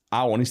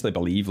I honestly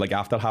believe, like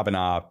after having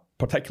a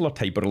particular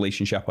type of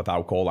relationship with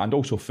alcohol and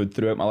also food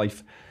throughout my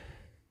life,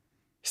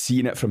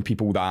 seeing it from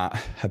people that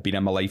have been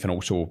in my life and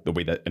also the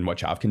way that in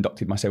which I've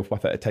conducted myself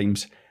with it at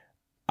times,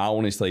 I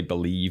honestly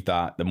believe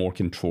that the more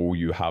control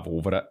you have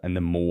over it and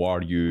the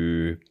more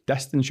you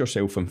distance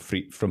yourself from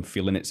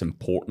feeling it's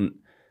important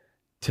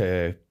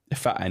to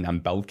fit in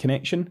and build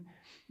connection,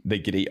 the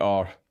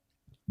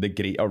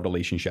greater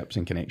relationships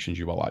and connections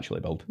you will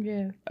actually build.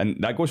 Yeah. And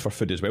that goes for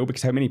food as well,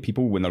 because how many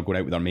people when they're going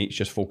out with their mates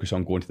just focus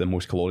on going to the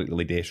most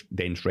calorically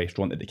dense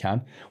restaurant that they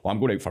can? Well, I'm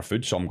going out for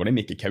food, so I'm going to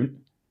make it count.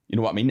 You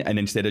know what I mean? And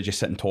instead of just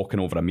sitting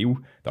talking over a meal,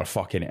 they're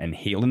fucking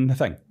inhaling the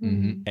thing.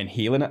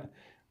 Inhaling it.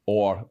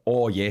 or,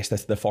 oh yes,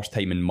 this is the first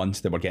time in months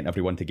that we're getting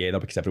everyone together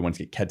because everyone's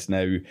got kids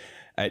now.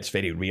 It's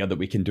very rare that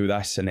we can do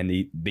this. And then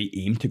they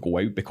aim to go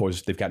out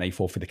because they've got a night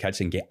off for the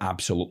kids and get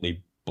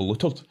absolutely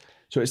bloated.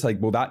 So it's like,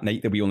 well, that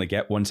night that we only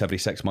get once every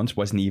 6 months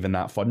wasn't even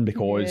that fun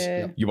because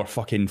you were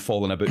fucking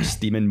falling about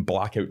steaming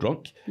blackout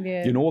drunk.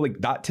 Yeah. You know, like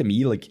that to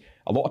me, like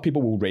a lot of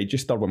people will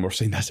register when we're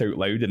saying this out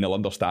loud and they'll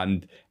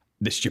understand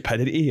the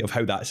stupidity of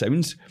how that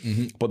sounds,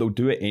 but they'll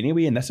do it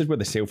anyway. And this is where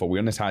the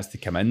self-awareness has to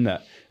come in,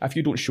 that if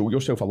you don't show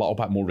yourself a little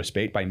bit more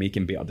respect by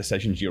making better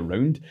decisions year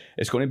round,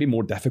 it's going to be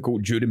more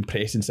difficult during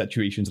pressing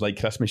situations like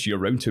Christmas year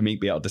round to make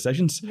better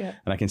decisions. Yeah.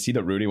 And I can see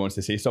that Rooney wants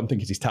to say something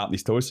because he's tapping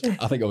his toes.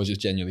 I think I was just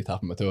genuinely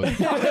tapping my toes.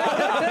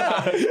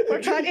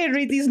 We're trying to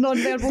read these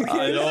non-verbal cues.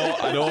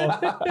 I know.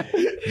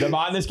 The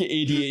man that's got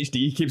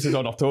ADHD keeps us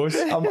on our toes.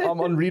 I'm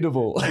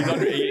unreadable.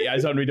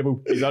 He's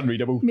unreadable. He's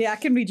unreadable. Mate, I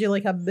can read you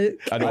like a book.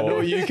 I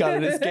know you can,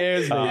 and it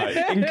scares me.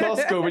 In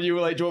Costco, when you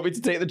were like, do you want me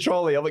to take the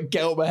trolley? I'm like,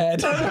 get out my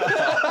head.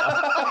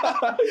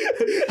 I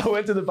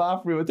went to the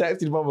bathroom and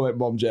texted mum, I'm like,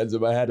 Mum, Jen's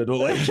in my head, I don't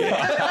like it.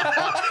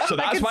 So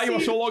that's why you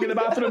were so long in the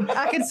bathroom?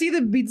 I can see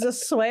the beads of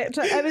sweat.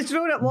 It was, you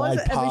know what it was?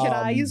 It was your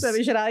eyes. It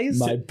was your eyes.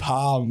 My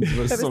palms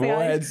were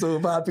swollen so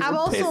bad. People I'm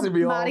also pissing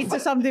me married off. to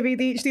somebody with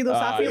ADHD though, so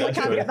I feel like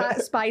I've got that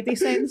spidey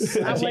sense.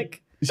 I'm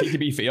like... See, to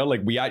be fair,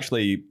 like we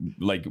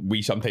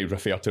sometimes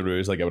refer to Rue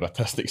as like our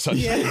autistic son.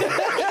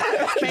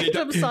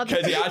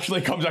 Because he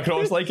actually comes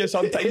across like it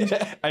sometimes.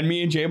 And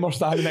me and Jem were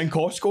standing in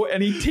Costco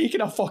and he'd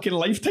taken a fucking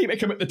lifetime to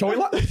come out the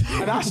toilet.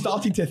 And I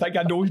started to think,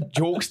 I no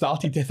joke,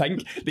 started to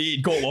think that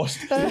he'd got lost.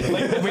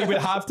 Like we would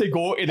have to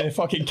go to the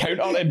fucking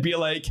counter and be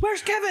like,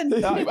 where's Kevin?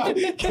 Get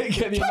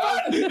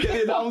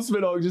the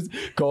announcement on, just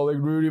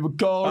calling Rooney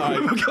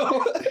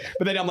McCall.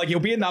 But then I'm like,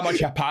 he'll be in that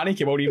much of a panic,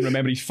 he won't even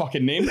remember his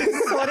fucking name.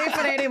 Sorry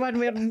for anyone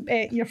wearing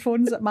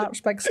earphones at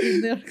Mark's big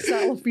screen there, because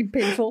that'll have been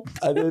painful.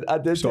 I did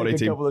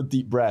take a couple of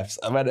deep breaths.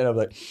 I went in, I was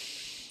like,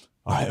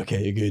 all right,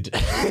 okay, you're good.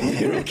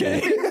 You're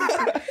okay.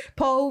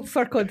 Paul,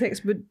 for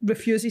context,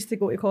 refuses to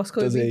go to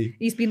Costco. Does he?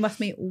 He's been with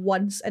me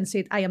once and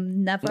said, I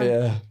am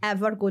never,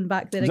 ever going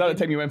back there Was again. that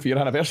the time you went for your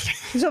anniversary?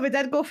 So we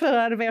did go for an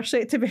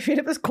anniversary. To be fair,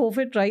 it was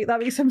COVID, right? That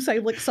makes him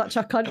sound like such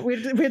a cunt. Where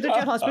did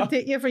your husband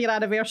take you for your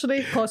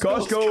anniversary?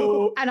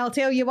 Costco. And I'll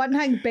tell you one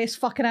thing, best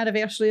fucking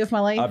anniversary of my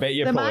life. I bet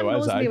you the probably man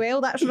was, knows me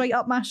well. That's right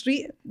up my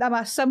street. I'm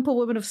a simple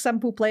woman of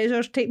simple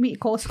pleasures. Take me to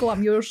Costco,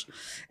 I'm yours.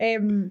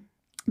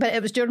 But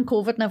it was during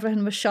COVID and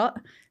everything was shut.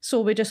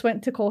 So we just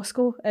went to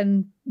Costco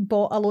and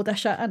bought a load of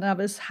shit and I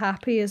was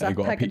happy as a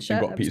pig and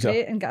shit. It was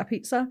great, and got a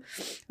pizza.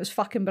 It was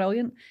fucking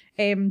brilliant.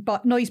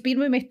 But no, he's been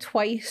with me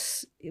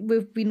twice.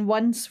 We've been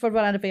once for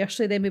our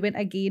anniversary, then we went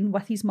again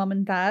with his mum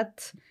and dad.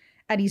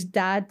 And his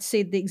dad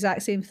said the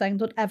exact same thing.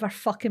 Don't ever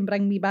fucking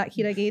bring me back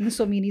here again.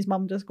 So me and his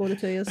mum just go to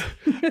 2 years.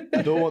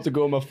 I don't want to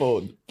go on my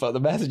phone, but the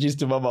messages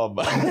to my mum.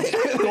 Go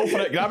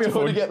for it. Grab your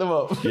phone. To get them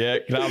up. Yeah,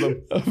 grab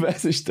them. I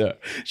messaged her.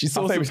 She's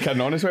so. I thought he was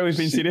kidding on as well. He's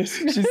being serious.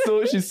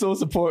 She's so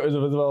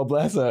supportive as well.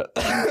 Bless her.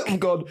 I'm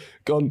gone.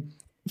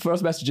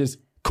 First message is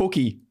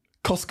Koki,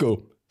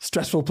 Costco,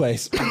 stressful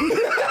place.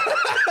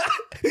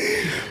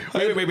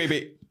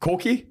 Wait.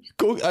 Koki?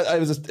 It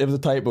was a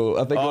typo.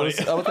 I think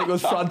it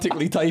was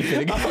frantically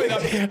typing. I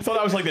thought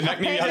that was like the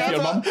nickname you had for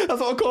your mum.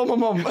 That's what I call my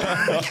mum.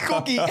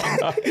 Koki.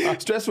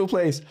 Stressful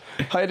place.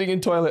 Hiding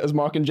in toilet as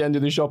Mark and Jen do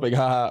the shopping.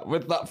 Haha.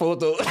 With that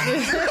photo.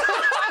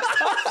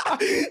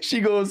 She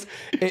goes,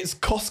 it's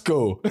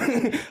Costco.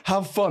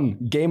 Have fun.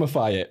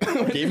 Gamify it.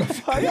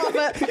 Gamify I love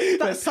it.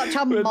 That's such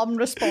a mum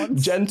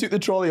response. Jen took the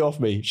trolley off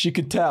me. She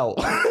could tell.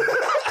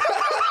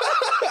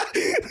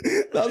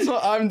 That's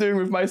what I'm doing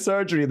with my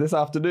surgery this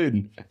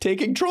afternoon.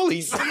 Taking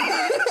trolleys.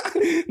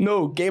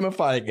 No,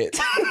 gamifying it.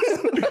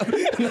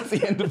 And that's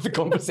the end of the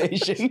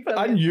conversation.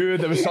 I knew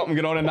there was something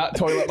going on in that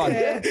toilet, man.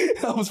 Yeah.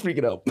 I was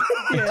freaking out.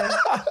 Yeah.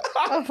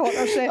 I thought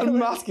I was I'm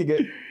masking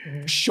it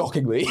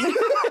shockingly.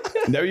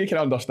 Now you can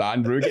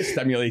understand. Rue gets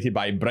stimulated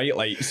by bright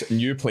lights,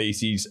 new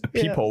places,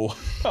 people.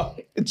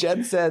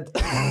 Jen said,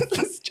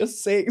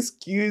 just say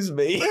excuse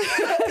me.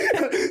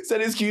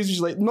 Said excuse me.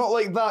 She's like, not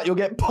like that, you'll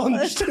get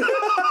punched.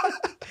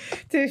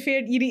 To be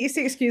fair, you need to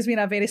say excuse me in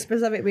a very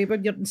specific way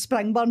when you're in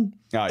Springburn.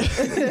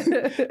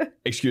 Aye.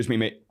 Excuse me,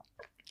 mate.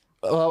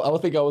 I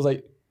think I was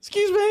like,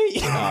 excuse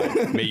me.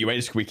 Mate, you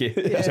went squeaky.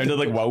 It sounded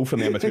like Will from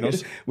the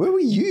In-Betweeners. Where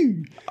were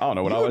you? I don't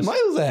know what I was.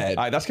 Miles ahead.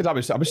 Aye, that's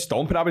because I was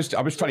stomping. I was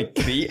trying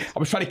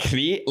to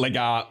create like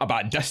a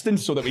bad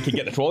distance so that we could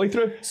get the trolley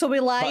through. So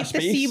we lied.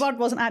 The C word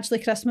wasn't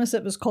actually Christmas,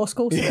 it was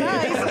Costco.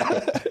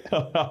 Surprise.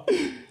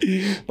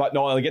 But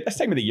no, like at this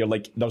time of the year,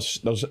 like there's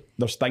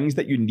things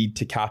that you need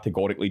to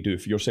categorically do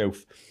for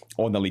yourself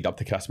on the lead up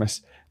to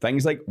Christmas.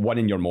 Things like one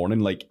in your morning,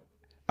 like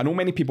I know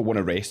many people want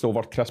to rest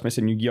over Christmas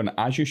and New Year, and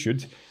as you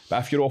should, but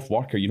if you're off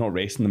work or you're not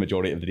resting the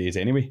majority of the days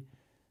anyway,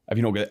 if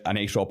you don't get an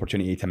extra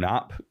opportunity to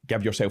nap,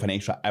 give yourself an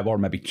extra hour,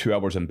 maybe 2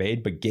 hours in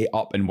bed, but get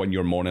up and win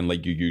your morning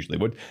like you usually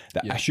would.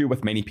 The issue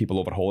with many people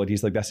over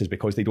holidays like this is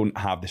because they don't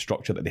have the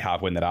structure that they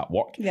have when they're at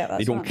work. Yeah,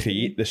 they don't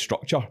create the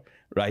structure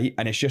right?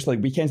 And it's just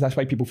like weekends. That's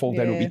why people fall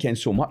down on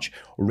weekends so much.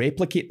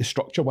 Replicate the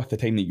structure with the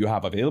time that you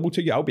have available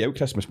to you. I'll be out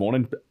Christmas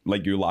morning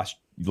like you last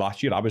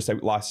year. I was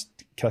out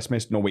last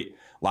Christmas. No, wait.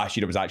 Last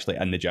year I was actually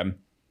in the gym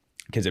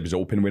because it was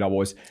open where I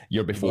was.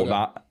 Year before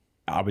that,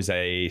 I was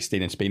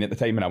staying in Spain at the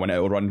time, and I went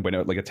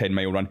out like a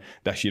 10-mile run.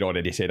 This year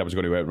already said I was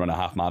going to go out and run a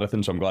half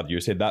marathon, so I'm glad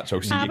you said that. So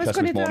I'll see you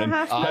Christmas morning.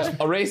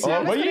 A race.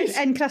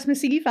 In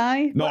Christmas Eve,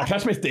 aye. No,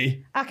 Christmas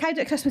Day. I can't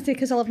do it Christmas Day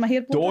because I love my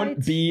hair blow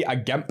Don't be a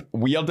gimp.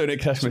 We are doing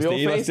it Christmas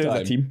Day. Let's do it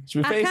as a team.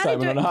 Should we FaceTime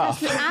and run a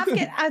half? I've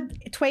got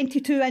a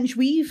 22-inch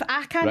weave.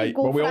 I can't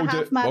go for a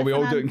half marathon. Will we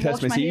all do it on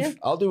Christmas Eve?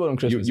 I'll do it on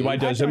Christmas Eve. You want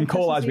to do a Zoom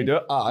call as we do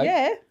it? Aye.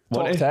 Yeah.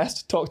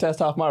 Talk test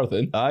half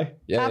marathon. Aye.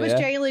 Yeah, I was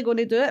genuinely going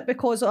to do it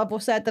because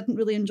obviously I didn't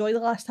really enjoy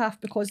the last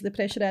half because of the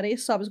pressure of the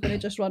race, so I was going to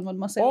just run one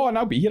myself. Oh, and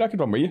I'll be here. I could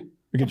run with you.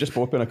 We could just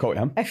both be in a call to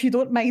him. If you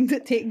don't mind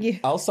it taking you.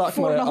 I'll sack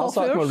my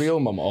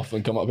real mum off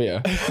and come up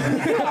here.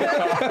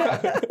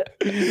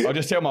 I'll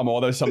just tell my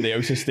mother there's somebody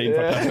else is staying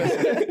for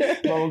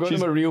Christmas. Mum, I'm going to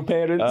my real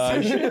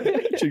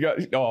parents. She got.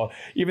 Oh,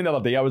 even the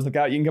other day I was like,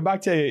 you can come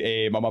back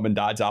to my mum and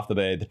dad's after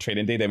the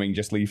training day, then we can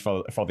just leave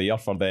for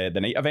the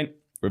night event.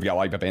 We've got a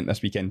live event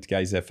this weekend,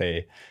 guys, if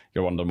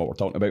you're wondering what we're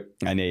talking about.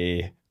 And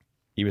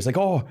he was like,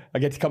 oh, I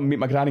get to come meet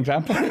my granny and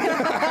grandpa.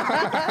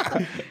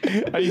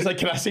 And he's like,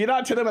 can I say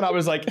that to them? And I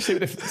was like, say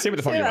what the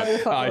fuck you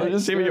want. Aye,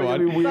 say what you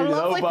want. They're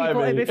lovely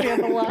people, to be fair,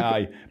 they'll laugh.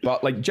 Aye,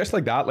 but like just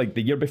like that, like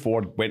the year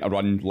before, went a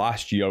run.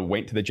 Last year,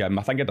 went to the gym.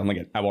 I think I'd done like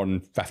an hour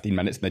and 15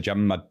 minutes in the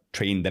gym. I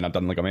trained, then I'd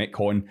done like a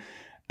Metcon.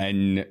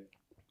 And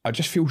I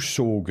just feel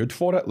so good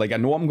for it. Like I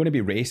know I'm going to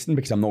be racing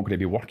because I'm not going to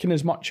be working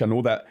as much. I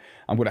know that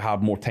I'm going to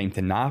have more time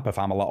to nap if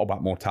I'm a little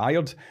bit more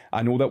tired.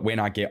 I know that when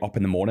I get up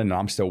in the morning and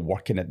I'm still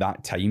working at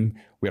that time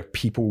where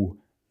people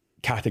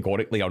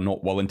categorically are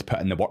not willing to put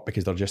in the work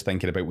because they're just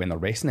thinking about when they're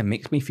resting, it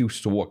makes me feel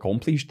so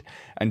accomplished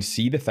and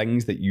see the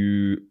things that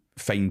you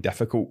find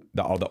difficult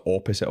that are the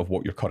opposite of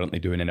what you're currently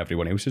doing and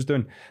everyone else is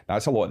doing.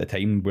 That's a lot of the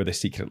time where the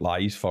secret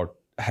lies for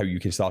how you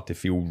can start to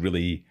feel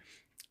really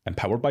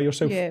empowered by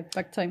yourself. Yeah,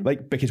 big time.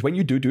 Like, because when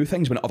you do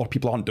things when other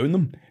people aren't doing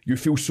them, you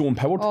feel so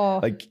empowered. Oh.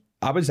 Like,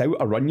 I was out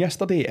a run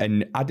yesterday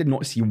and I did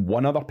not see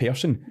one other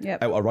person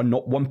out a run,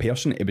 not one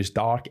person. It was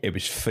dark, it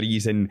was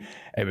freezing,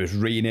 it was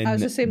raining. I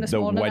was the same this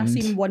morning, I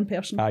seen one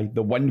person. Aye,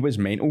 the wind was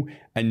mental.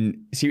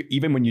 And see,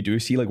 even when you do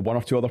see like one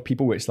or two other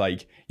people, it's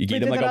like, you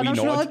give them like a wee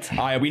nod.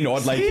 Aye, a wee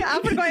nod. Like,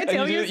 I forgot to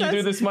tell you You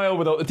do the smile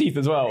without the teeth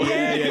as well.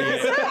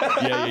 Yeah.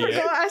 I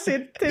forgot, I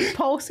said,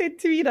 Paul said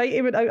to me, right,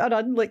 he went out a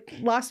run like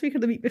last week or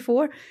the week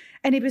before,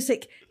 and he was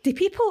like,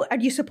 are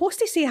you supposed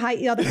to say hi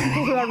to other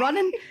people who are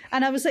running?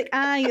 And I was like,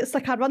 aye, it's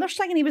like a runner's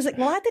thing. And he was like,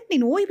 well, I didn't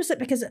know. He was like,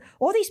 because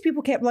all these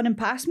people kept running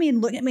past me and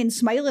looking at me and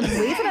smiling and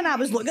waving, and I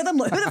was looking at them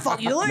like, who the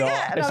fuck you looking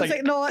at? And I was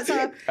like, no, it's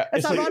a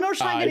like, runner's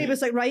thing. And he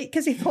was like, right,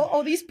 because he thought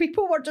all these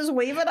people were just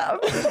waving at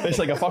him. It's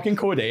like a fucking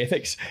code of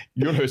ethics.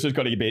 Your house is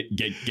going to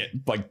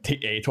get like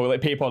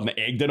toilet paper and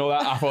egged and all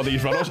that after all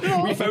these runners.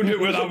 We found out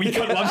where that wee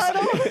cunt lives. I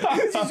know.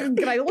 He's just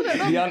growling at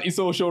them. The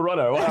antisocial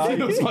runner.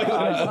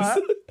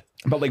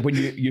 But like when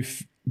you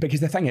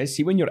because the thing is,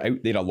 see, when you're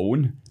out there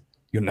alone,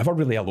 you're never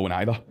really alone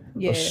either.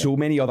 Yeah. There's so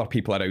many other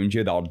people around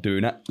you that are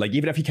doing it. Like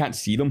even if you can't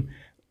see them,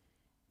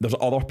 there's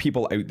other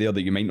people out there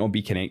that you might not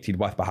be connected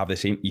with but have the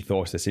same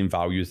ethos, the same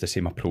values, the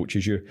same approach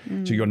as you.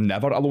 So you're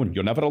never alone.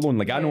 You're never alone.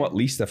 Like I know at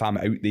least if I'm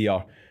out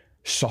there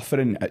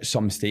suffering at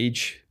some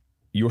stage,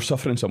 you're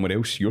suffering somewhere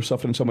else. You're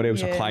suffering somewhere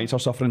else. Your clients are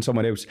suffering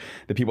somewhere else.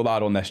 The people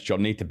that are on this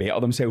journey to better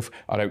themselves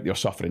are out there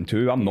suffering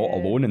too. I'm not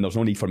alone, and there's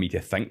no need for me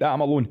to think that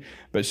I'm alone.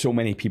 But so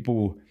many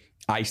people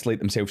isolate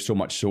themselves so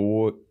much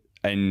so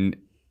and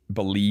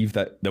believe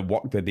that the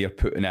work that they're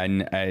putting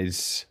in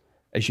is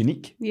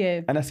unique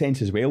in a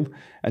sense as well.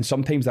 And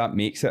sometimes that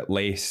makes it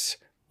less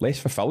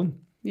fulfilling.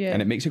 Yeah.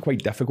 And it makes it quite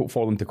difficult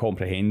for them to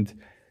comprehend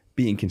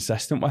being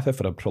consistent with it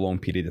for a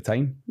prolonged period of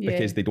time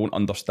because they don't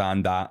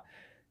understand that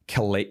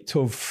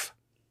collective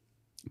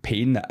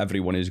pain that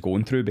everyone is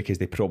going through because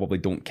they probably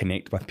don't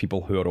connect with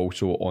people who are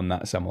also on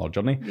that similar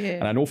journey.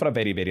 And I know for a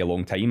very, very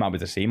long time I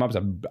was the same. I was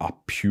a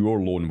pure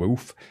lone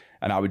wolf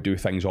and I would do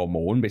things on my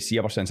own. But see,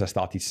 ever since I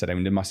started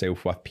surrounding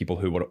myself with people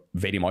who were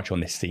very much on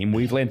the same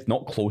wavelength,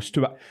 not close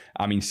to it,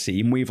 I mean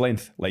same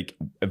wavelength, like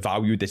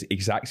valued the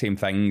exact same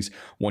things,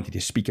 wanted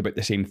to speak about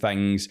the same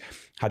things,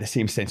 had the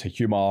same sense of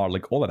humour,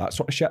 like all of that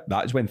sort of shit,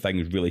 that is when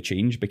things really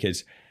changed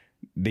because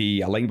they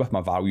aligned with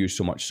my values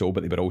so much so,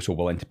 but they were also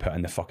willing to put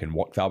in the fucking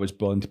work that I was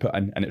willing to put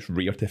in. And it's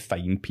rare to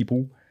find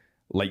people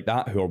like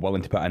that who are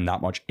willing to put in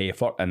that much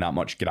effort and that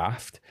much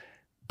graft.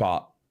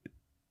 But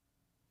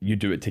you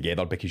do it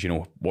together because you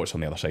know what's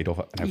on the other side of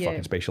it and how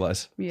fucking special it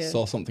is. Yeah.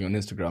 Saw something on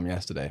Instagram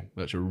yesterday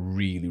which I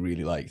really,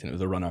 really liked, and it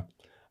was a runner.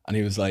 And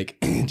he was like,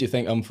 do you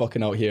think I'm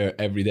fucking out here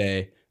every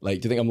day?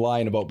 Like, do you think I'm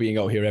lying about being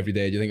out here every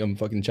day? Do you think I'm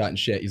fucking chatting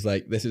shit? He's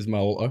like, this is my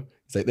altar.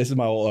 He's like, this is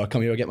my altar. I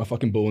come here, I get my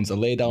fucking bones. I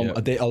lay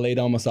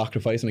down my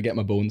sacrifice and I get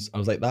my bones. I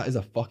was like, that is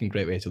a fucking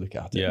great way to look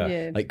at it.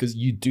 Yeah. Like, because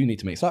you do need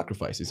to make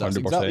sacrifices. That's 100%.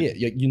 exactly it.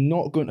 You're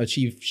not going to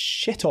achieve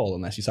shit all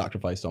unless you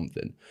sacrifice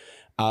something.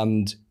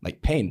 And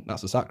like pain,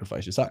 that's a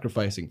sacrifice. You're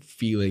sacrificing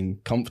feeling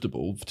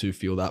comfortable to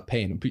feel that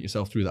pain, and putting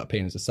yourself through that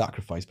pain is a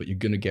sacrifice, but you're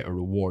going to get a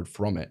reward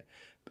from it.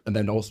 And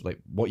then also like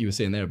what you were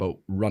saying there about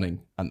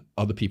running, and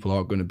other people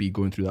are going to be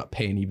going through that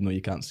pain even though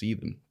you can't see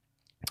them.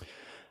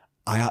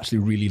 I actually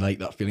really like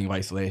that feeling of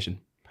isolation.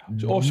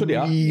 Oh, so do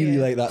I. Really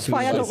like that. That's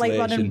why I don't like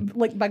running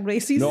like big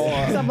races. No,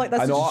 'Cause I'm like,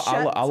 this I know. is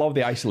shit. I love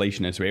the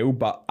isolation as well,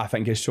 but I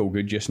think it's so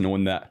good just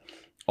knowing that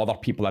other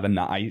people are in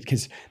that,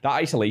 because that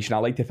isolation, I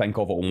like to think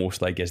of it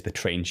almost like as the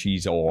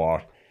trenches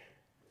or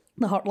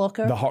The Hurt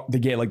Locker. the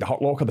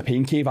Hurt Locker, the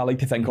pain cave. I like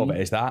to think of it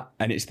as that,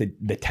 and it's the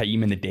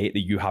time and the debt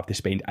that you have to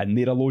spend in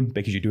there alone,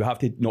 because you do have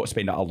to not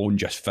spend it alone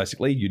just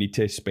physically. You need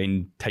to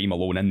spend time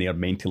alone in there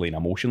mentally and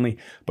emotionally.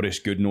 But it's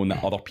good knowing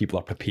that other people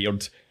are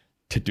prepared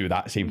to do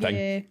that same thing,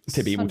 Yeah,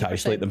 to be able to 100%.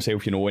 isolate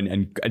themselves,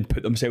 and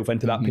put themselves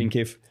into that pain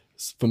cave.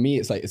 For me,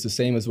 it's the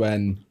same as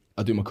when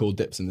I do my cold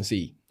dips in the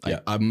sea.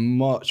 I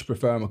much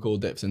prefer my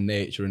cold dips in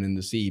nature and in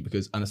the sea,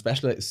 and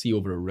especially like the sea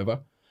over a river,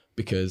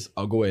 because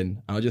I'll go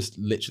in and I'll just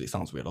literally, it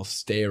sounds weird, I'll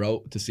stare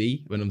out to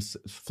sea when I'm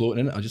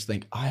floating in it. I just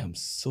think I am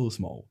so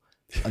small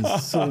and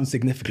so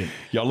insignificant.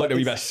 You're looking a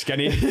wee bit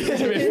skinny.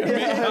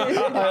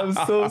 I am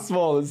so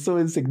small and so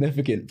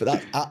insignificant, but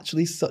that's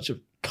actually such a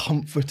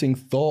comforting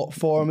thought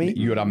for me.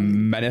 You're a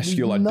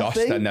minuscule of dust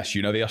Nothing. in this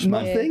universe,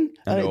 man. Nothing,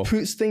 I and know. it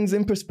puts things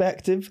in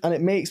perspective, and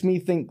it makes me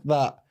think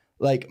that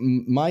like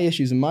my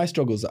issues and my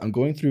struggles that I'm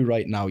going through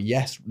right now,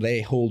 yes,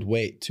 they hold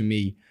weight to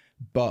me,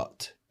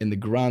 but in the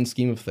grand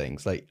scheme of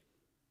things, like,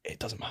 it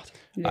doesn't matter.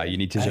 You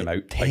need to zoom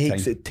out.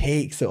 It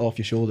takes it off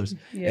your shoulders.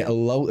 Yeah. It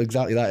allows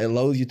exactly that. It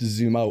allows you to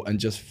zoom out and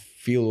just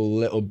feel a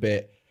little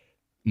bit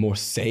more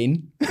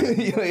sane,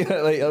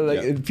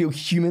 feel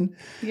human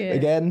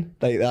again.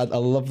 Like I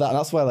love that, and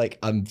that's why like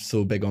I'm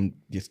so big on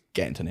just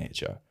getting to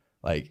nature.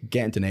 Like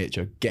get into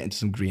nature, get into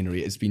some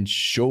greenery. It's been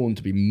shown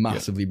to be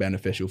massively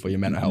beneficial for your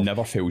mental health.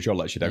 Never fails you or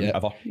lets you down,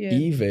 ever. Yeah.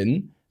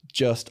 Even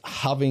just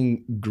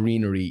having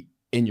greenery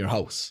in your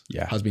house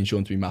Yeah. has been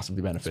shown to be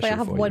massively beneficial. I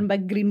have for one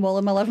big green wall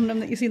in my living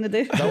room that you see in the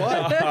day.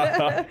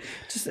 you.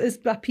 Just it's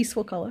a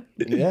peaceful colour.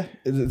 Yeah,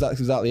 that's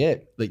exactly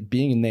it. Like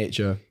being in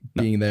nature,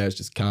 being there is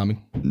just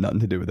calming.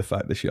 Nothing to do with the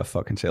fact that you're a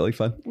fucking Celtic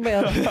fan.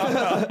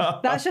 Well,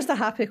 that's just a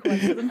happy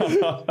coincidence.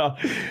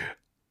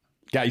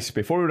 Guys,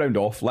 before we round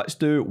off, let's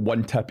do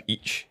one tip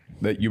each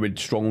that you would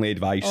strongly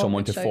advise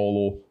someone to good shout.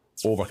 follow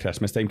over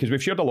Christmas time, because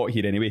we've shared a lot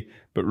here anyway.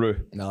 But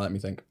Rue, Now let me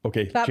think.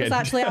 okay, That was Jen.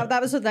 actually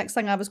that was the next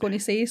thing I was going to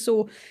say.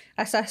 So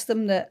a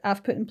system that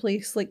I've put in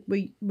place, like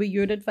with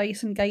your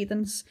advice and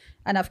guidance,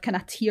 and I've kind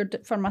of tiered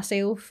it for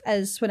myself,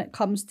 is when it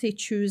comes to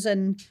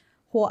choosing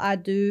what I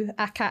do,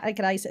 I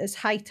categorise it as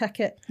high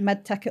ticket,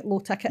 mid ticket, low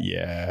ticket.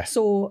 Yeah.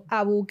 So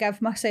I will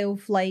give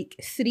myself like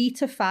 3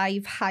 to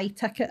 5 high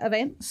ticket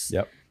events.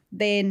 Yep.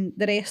 Then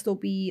the rest will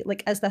be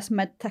like, is this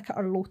mid ticket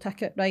or low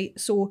ticket, right?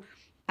 So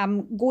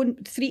I'm going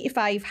 3 to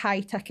 5 high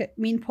ticket.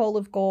 Me and Paul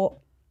have got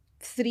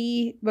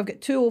 3, we've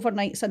got 2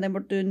 overnights, and then we're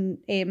doing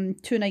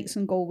 2 nights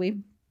in Galway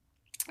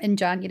in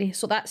January.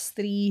 So that's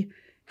 3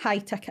 high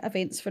ticket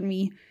events for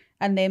me.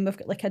 And then we've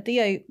got like a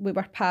day out with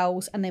our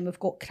pals, and then we've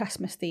got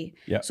Christmas Day.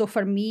 Yep. So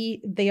for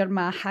me, they're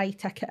my high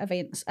ticket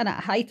events. And at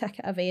a high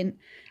ticket event,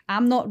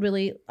 I'm not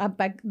really that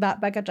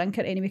big a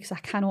drinker anyway, because I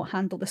cannot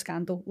handle the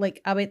scandal.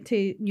 Like I went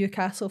to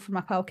Newcastle for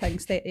my pal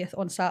King's 30th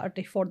on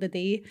Saturday for the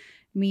day.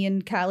 Me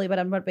and Callie were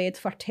in our bed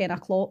for 10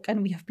 o'clock,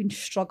 and we have been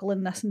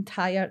struggling this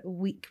entire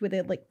week with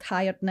the like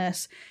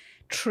tiredness,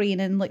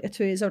 training, like the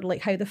two is, or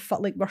like how the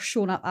fuck, like we're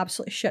showing up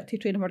absolutely shit to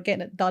train and we're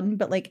getting it done,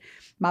 but like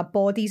my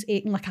body's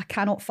aching, like I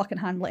cannot fucking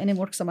handle it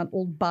anymore because I'm an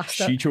old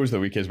bastard. She chose the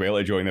week as well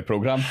to join the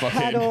programme.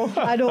 I know.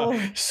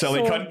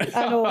 Silly so, cunt.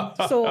 I know.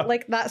 So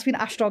like that's been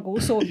a struggle.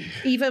 So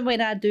even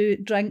when I do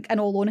drink, in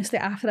all honesty,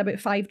 after about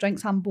 5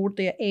 drinks, I'm bored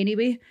of it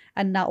anyway,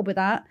 and that'll be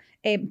that.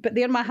 But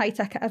they're my high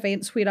ticket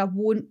events where I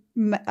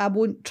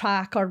won't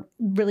track or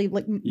really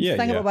like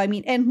think about what I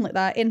mean, anything like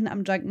that, anything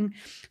I'm drinking.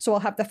 So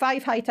I'll have the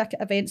 5 high ticket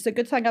events. The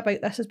good thing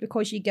about this is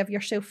because you give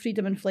yourself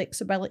freedom and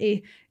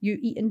flexibility, you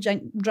eat and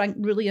drink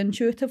really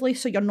intuitively,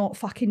 so you're not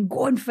fucking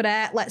going for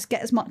it, let's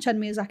get as much in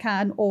me as I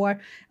can,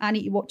 or I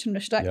need to watch and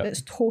restrict.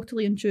 It's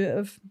totally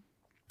intuitive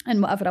and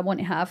whatever I want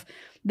to have.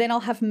 Then I'll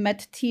have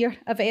mid-tier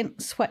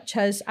events, which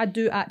is I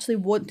do actually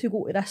want to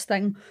go to this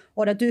thing,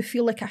 or I do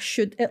feel like I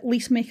should at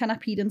least make an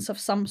appearance of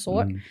some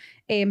sort,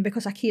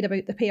 because I care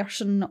about the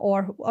person,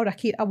 or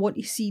I want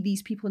to see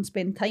these people and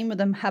spend time with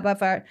them.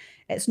 However,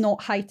 it's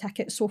not high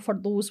ticket, so for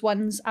those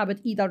ones, I would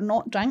either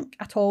not drink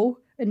at all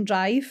and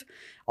drive,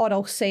 or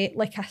I'll set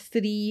like a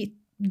 3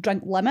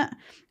 drink limit,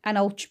 and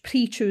I'll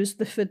pre-choose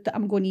the food that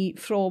I'm going to eat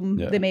from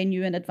the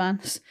menu in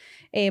advance.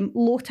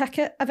 Low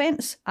ticket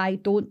events, I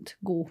don't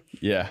go.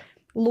 Yeah.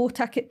 Low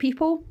ticket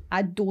people,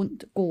 I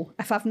don't go.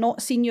 If I've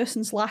not seen you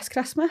since last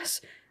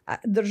Christmas,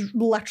 there's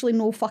literally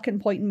no fucking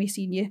point in me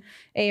seeing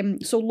you.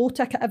 So low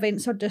ticket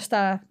events are just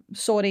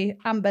sorry,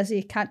 I'm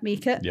busy, can't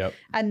make it. Yep.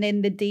 And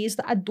then the days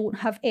that I don't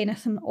have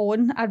anything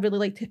on, I really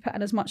like to put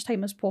in as much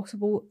time as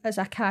possible as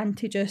I can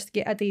to just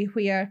get a day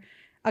where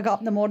I get up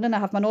in the morning, I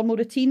have my normal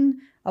routine,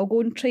 I'll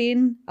go and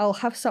train, I'll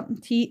have something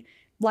to eat,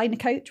 lie on the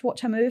couch,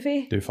 watch a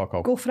movie, Do fuck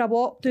all. go for a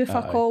walk, do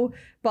fuck all.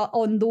 But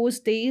on those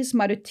days,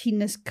 my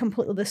routine is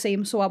completely the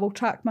same. So I will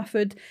track my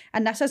food.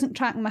 And this isn't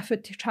tracking my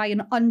food to try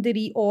and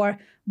undereat or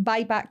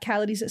buy back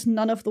calories. It's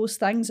none of those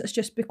things. It's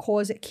just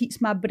because it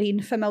keeps my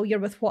brain familiar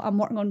with what I'm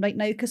working on right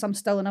now because I'm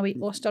still in a weight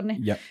loss journey.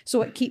 Yep.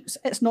 So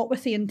it's not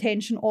with the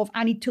intention of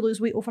I need to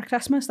lose weight over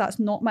Christmas. That's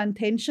not my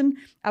intention.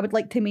 I would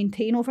like to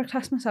maintain over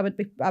Christmas. I would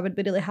be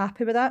really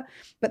happy with that.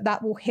 But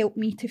that will help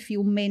me to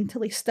feel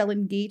mentally still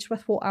engaged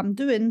with what I'm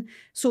doing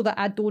so that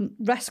I don't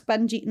risk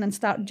binge eating and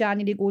start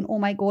January going, oh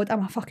my God,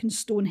 I'm a fucking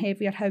stone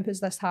heavier. How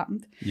has this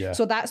happened? Yeah.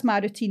 So that's my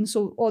routine.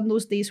 So on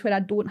those days where I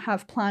don't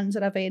have plans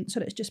or events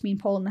or it's just me and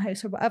Paul in the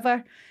house or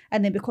whatever,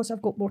 and then because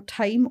I've got more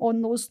time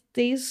on those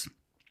days,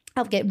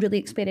 I'll get really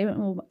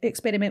experimental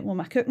with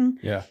my cooking.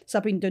 Yeah. So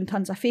I've been doing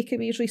tons of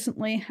fakeaways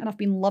recently and I've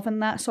been loving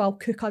that. So I'll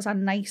cook us a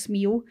nice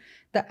meal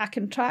that I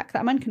can track, that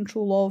I'm in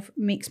control of,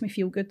 makes me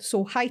feel good.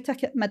 So high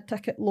ticket, mid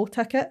ticket, low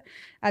ticket.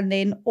 And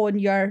then on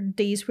your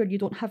days where you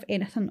don't have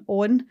anything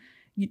on,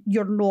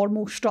 your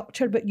normal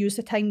structure, but use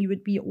the time you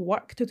would be at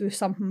work to do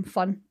something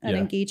fun and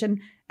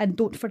engaging. And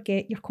don't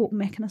forget your coping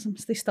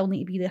mechanisms. They still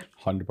need to be there.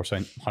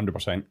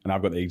 100%. And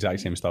I've got the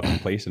exact same stuff in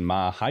place. And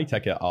my high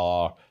ticket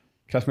are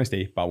Christmas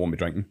Day, but I won't be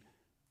drinking.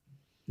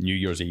 New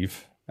Year's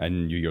Eve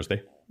and New Year's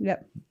Day.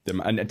 Yep.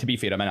 And to be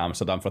fair, I'm in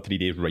Amsterdam for 3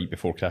 days right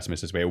before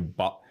Christmas as well,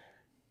 but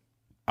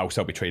I'll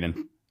still be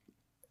training.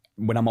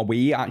 When I'm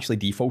away, I actually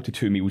default to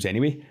 2 meals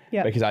anyway,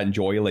 because I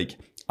enjoy like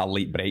a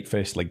late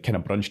breakfast, like kind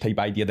of brunch type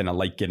idea, then I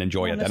like and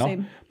enjoy a dinner.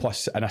 Same.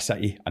 Plus in a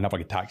city, I never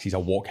get taxis, I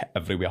walk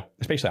everywhere,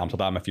 especially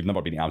Amsterdam. If you've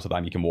never been to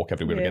Amsterdam, you can walk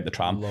everywhere or get the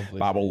tram. Lovely.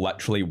 But I will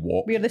literally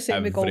walk We're the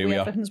same with Galway, everywhere.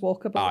 everything's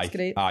walkable, it's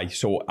great. Aye,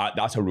 so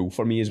that's a rule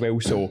for me as well.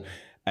 So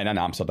and in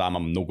Amsterdam,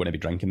 I'm not going to be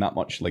drinking that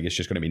much. Like, it's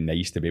just going to be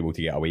nice to be able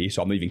to get away.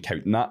 So I'm not even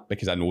counting that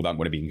because I know that I'm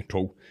going to be in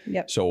control.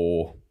 Yep.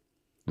 So,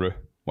 Rue,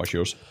 what's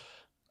yours?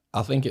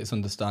 I think it's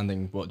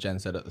understanding what Jen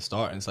said at the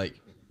start. And it's like,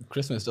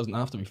 Christmas doesn't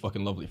have to be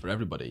fucking lovely for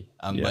everybody.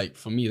 And like,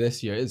 for me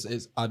this year,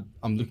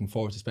 I'm looking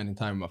forward to spending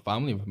time with my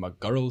family, with my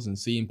girls and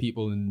seeing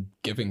people and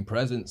giving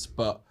presents.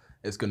 But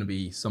it's going to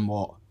be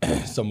somewhat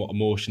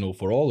emotional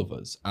for all of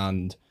us.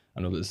 And I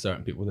know there's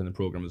certain people within the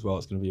program as well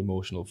it's going to be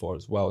emotional for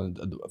as well.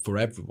 And for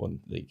everyone,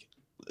 like,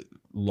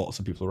 lots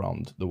of people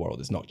around the world.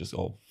 It's not just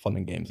all fun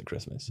and games at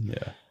Christmas.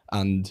 Yeah.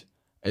 And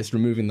it's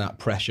removing that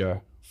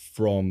pressure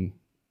from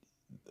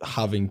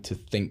having to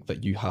think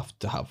that you have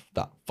to have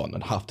that fun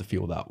and have to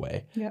feel that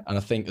way. Yep. And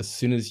I think as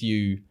soon as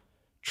you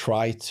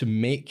try to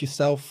make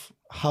yourself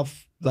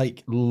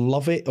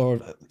love it or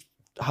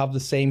have the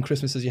same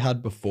Christmas as you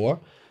had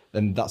before,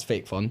 then that's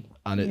fake fun,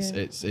 and it's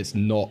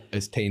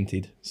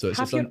tainted. So it's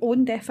have just your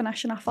own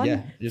definition of fun.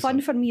 Yeah,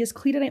 fun for me is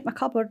clearing out my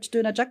cupboards,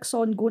 doing a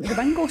jigsaw, and going to the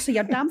bingo. So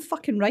you're damn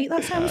fucking right.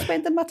 That's how I'm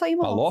spending my time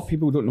A off. lot of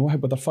people don't know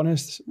what their fun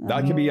is.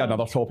 That could be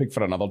another topic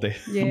for another day.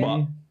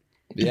 Yeah.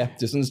 But yeah,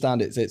 just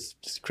understand it's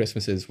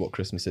Christmas is what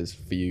Christmas is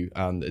for you,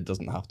 and it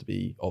doesn't have to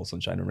be all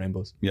sunshine and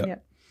rainbows. yeah.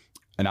 Yep.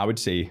 And I would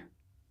say,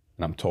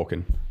 and I'm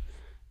talking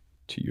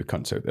to you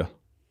cunts out there.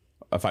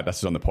 In fact, this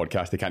is on the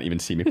podcast. They can't even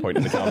see me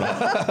pointing the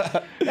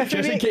camera.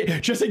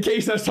 just in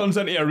case this turns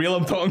into a reel,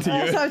 I'm talking to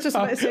you. That's what I was just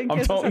about to say, in I'm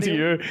case talking it's a to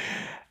reel. you.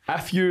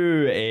 If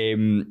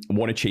you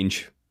want to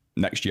change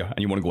next year and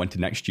you want to go into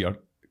next year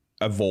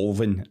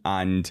evolving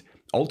and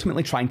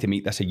ultimately trying to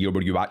make this a year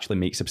where you actually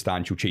make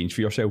substantial change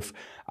for yourself,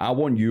 I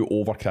want you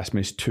over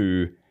Christmas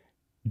to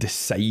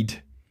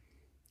decide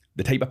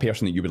the type of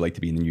person that you would like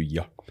to be in the new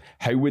year.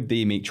 How would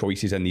they make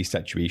choices in these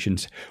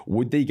situations?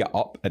 Would they get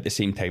up at the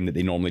same time that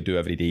they normally do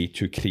every day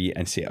to create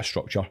and set a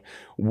structure?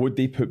 Would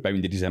they put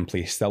boundaries in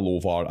place still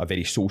over a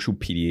very social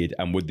period?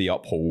 And would they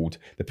uphold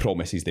the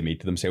promises they made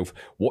to themselves?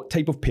 What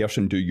type of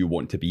person do you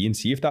want to be? And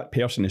see if that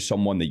person is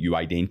someone that you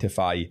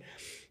identify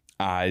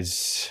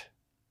as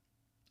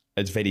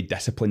very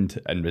disciplined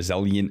and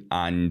resilient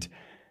and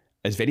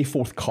is very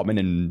forthcoming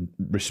and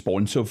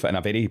responsive in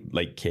a very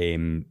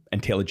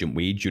intelligent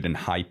way during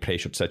high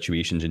pressured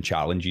situations and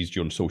challenges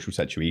during social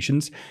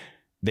situations,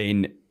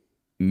 then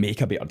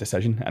make a better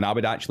decision. And I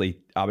would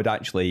actually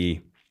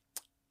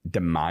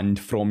demand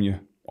from you,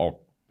 or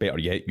better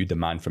yet, you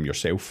demand from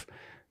yourself,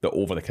 that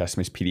over the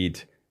Christmas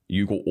period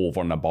you go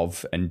over and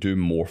above and do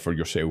more for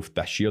yourself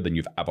this year than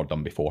you've ever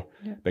done before.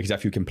 Yeah. Because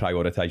if you can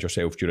prioritise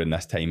yourself during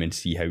this time and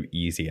see how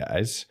easy it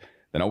is,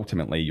 then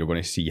ultimately you're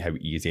going to see how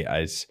easy it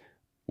is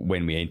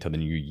when we enter the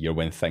new year,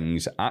 when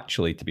things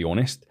actually, to be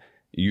honest,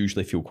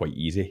 usually feel quite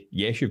easy.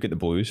 Yes, you've got the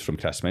blues from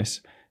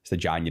Christmas. It's the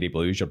January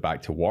blues. You're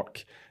back to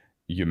work.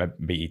 You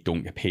maybe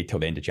don't get paid till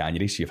the end of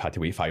January, so you've had to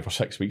wait 5 or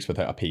 6 weeks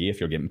without a pay if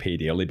you're getting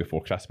paid early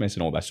before Christmas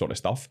and all this sort of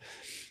stuff.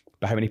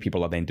 But how many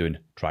people are then doing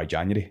dry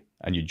January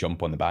and you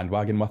jump on the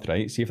bandwagon with,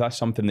 right? See if that's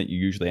something that you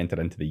usually enter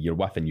into the year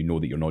with and you know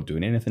that you're not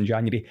doing anything in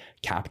January,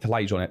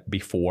 capitalise on it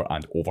before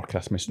and over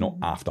Christmas, not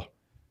after.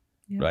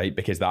 Yeah. Right?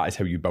 Because that is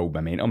how you build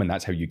momentum and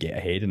that's how you get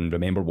ahead. And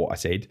remember what I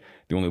said,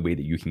 the only way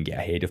that you can get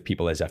ahead of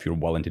people is if you're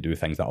willing to do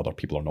things that other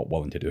people are not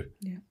willing to do.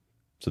 Yeah.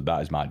 So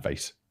that is my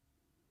advice.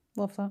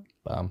 Love that.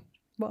 Bam.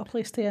 What a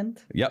place to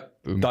end.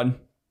 Yep. Boom. Done.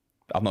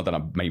 I've not done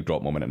a mic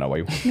drop moment in a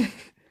while.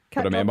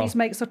 Can't remember- these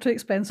mics are too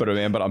expensive. But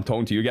remember, I'm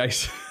talking to you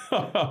guys.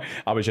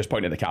 I was just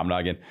pointing at the camera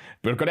again.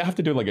 We're going to have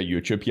to do like a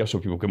YouTube here so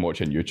people can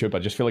watch on YouTube. I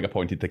just feel like I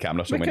pointed the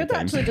camera so We many could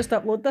times. actually just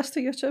upload this to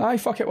YouTube. Aye,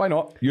 fuck it, why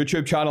not?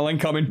 YouTube channel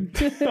incoming.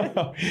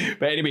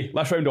 But anyway,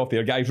 let's round off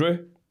there, guys.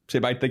 Rue, say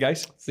bye to the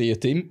guys. See you,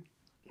 team.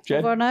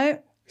 Jen? Over now.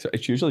 So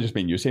it's usually just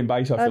been you saying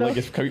bye, so I feel know. like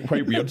it's quite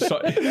weird.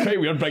 Quite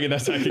weird bringing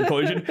this to a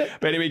conclusion.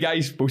 But anyway,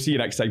 guys, we'll see you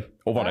next time.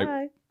 Over and out. Bye.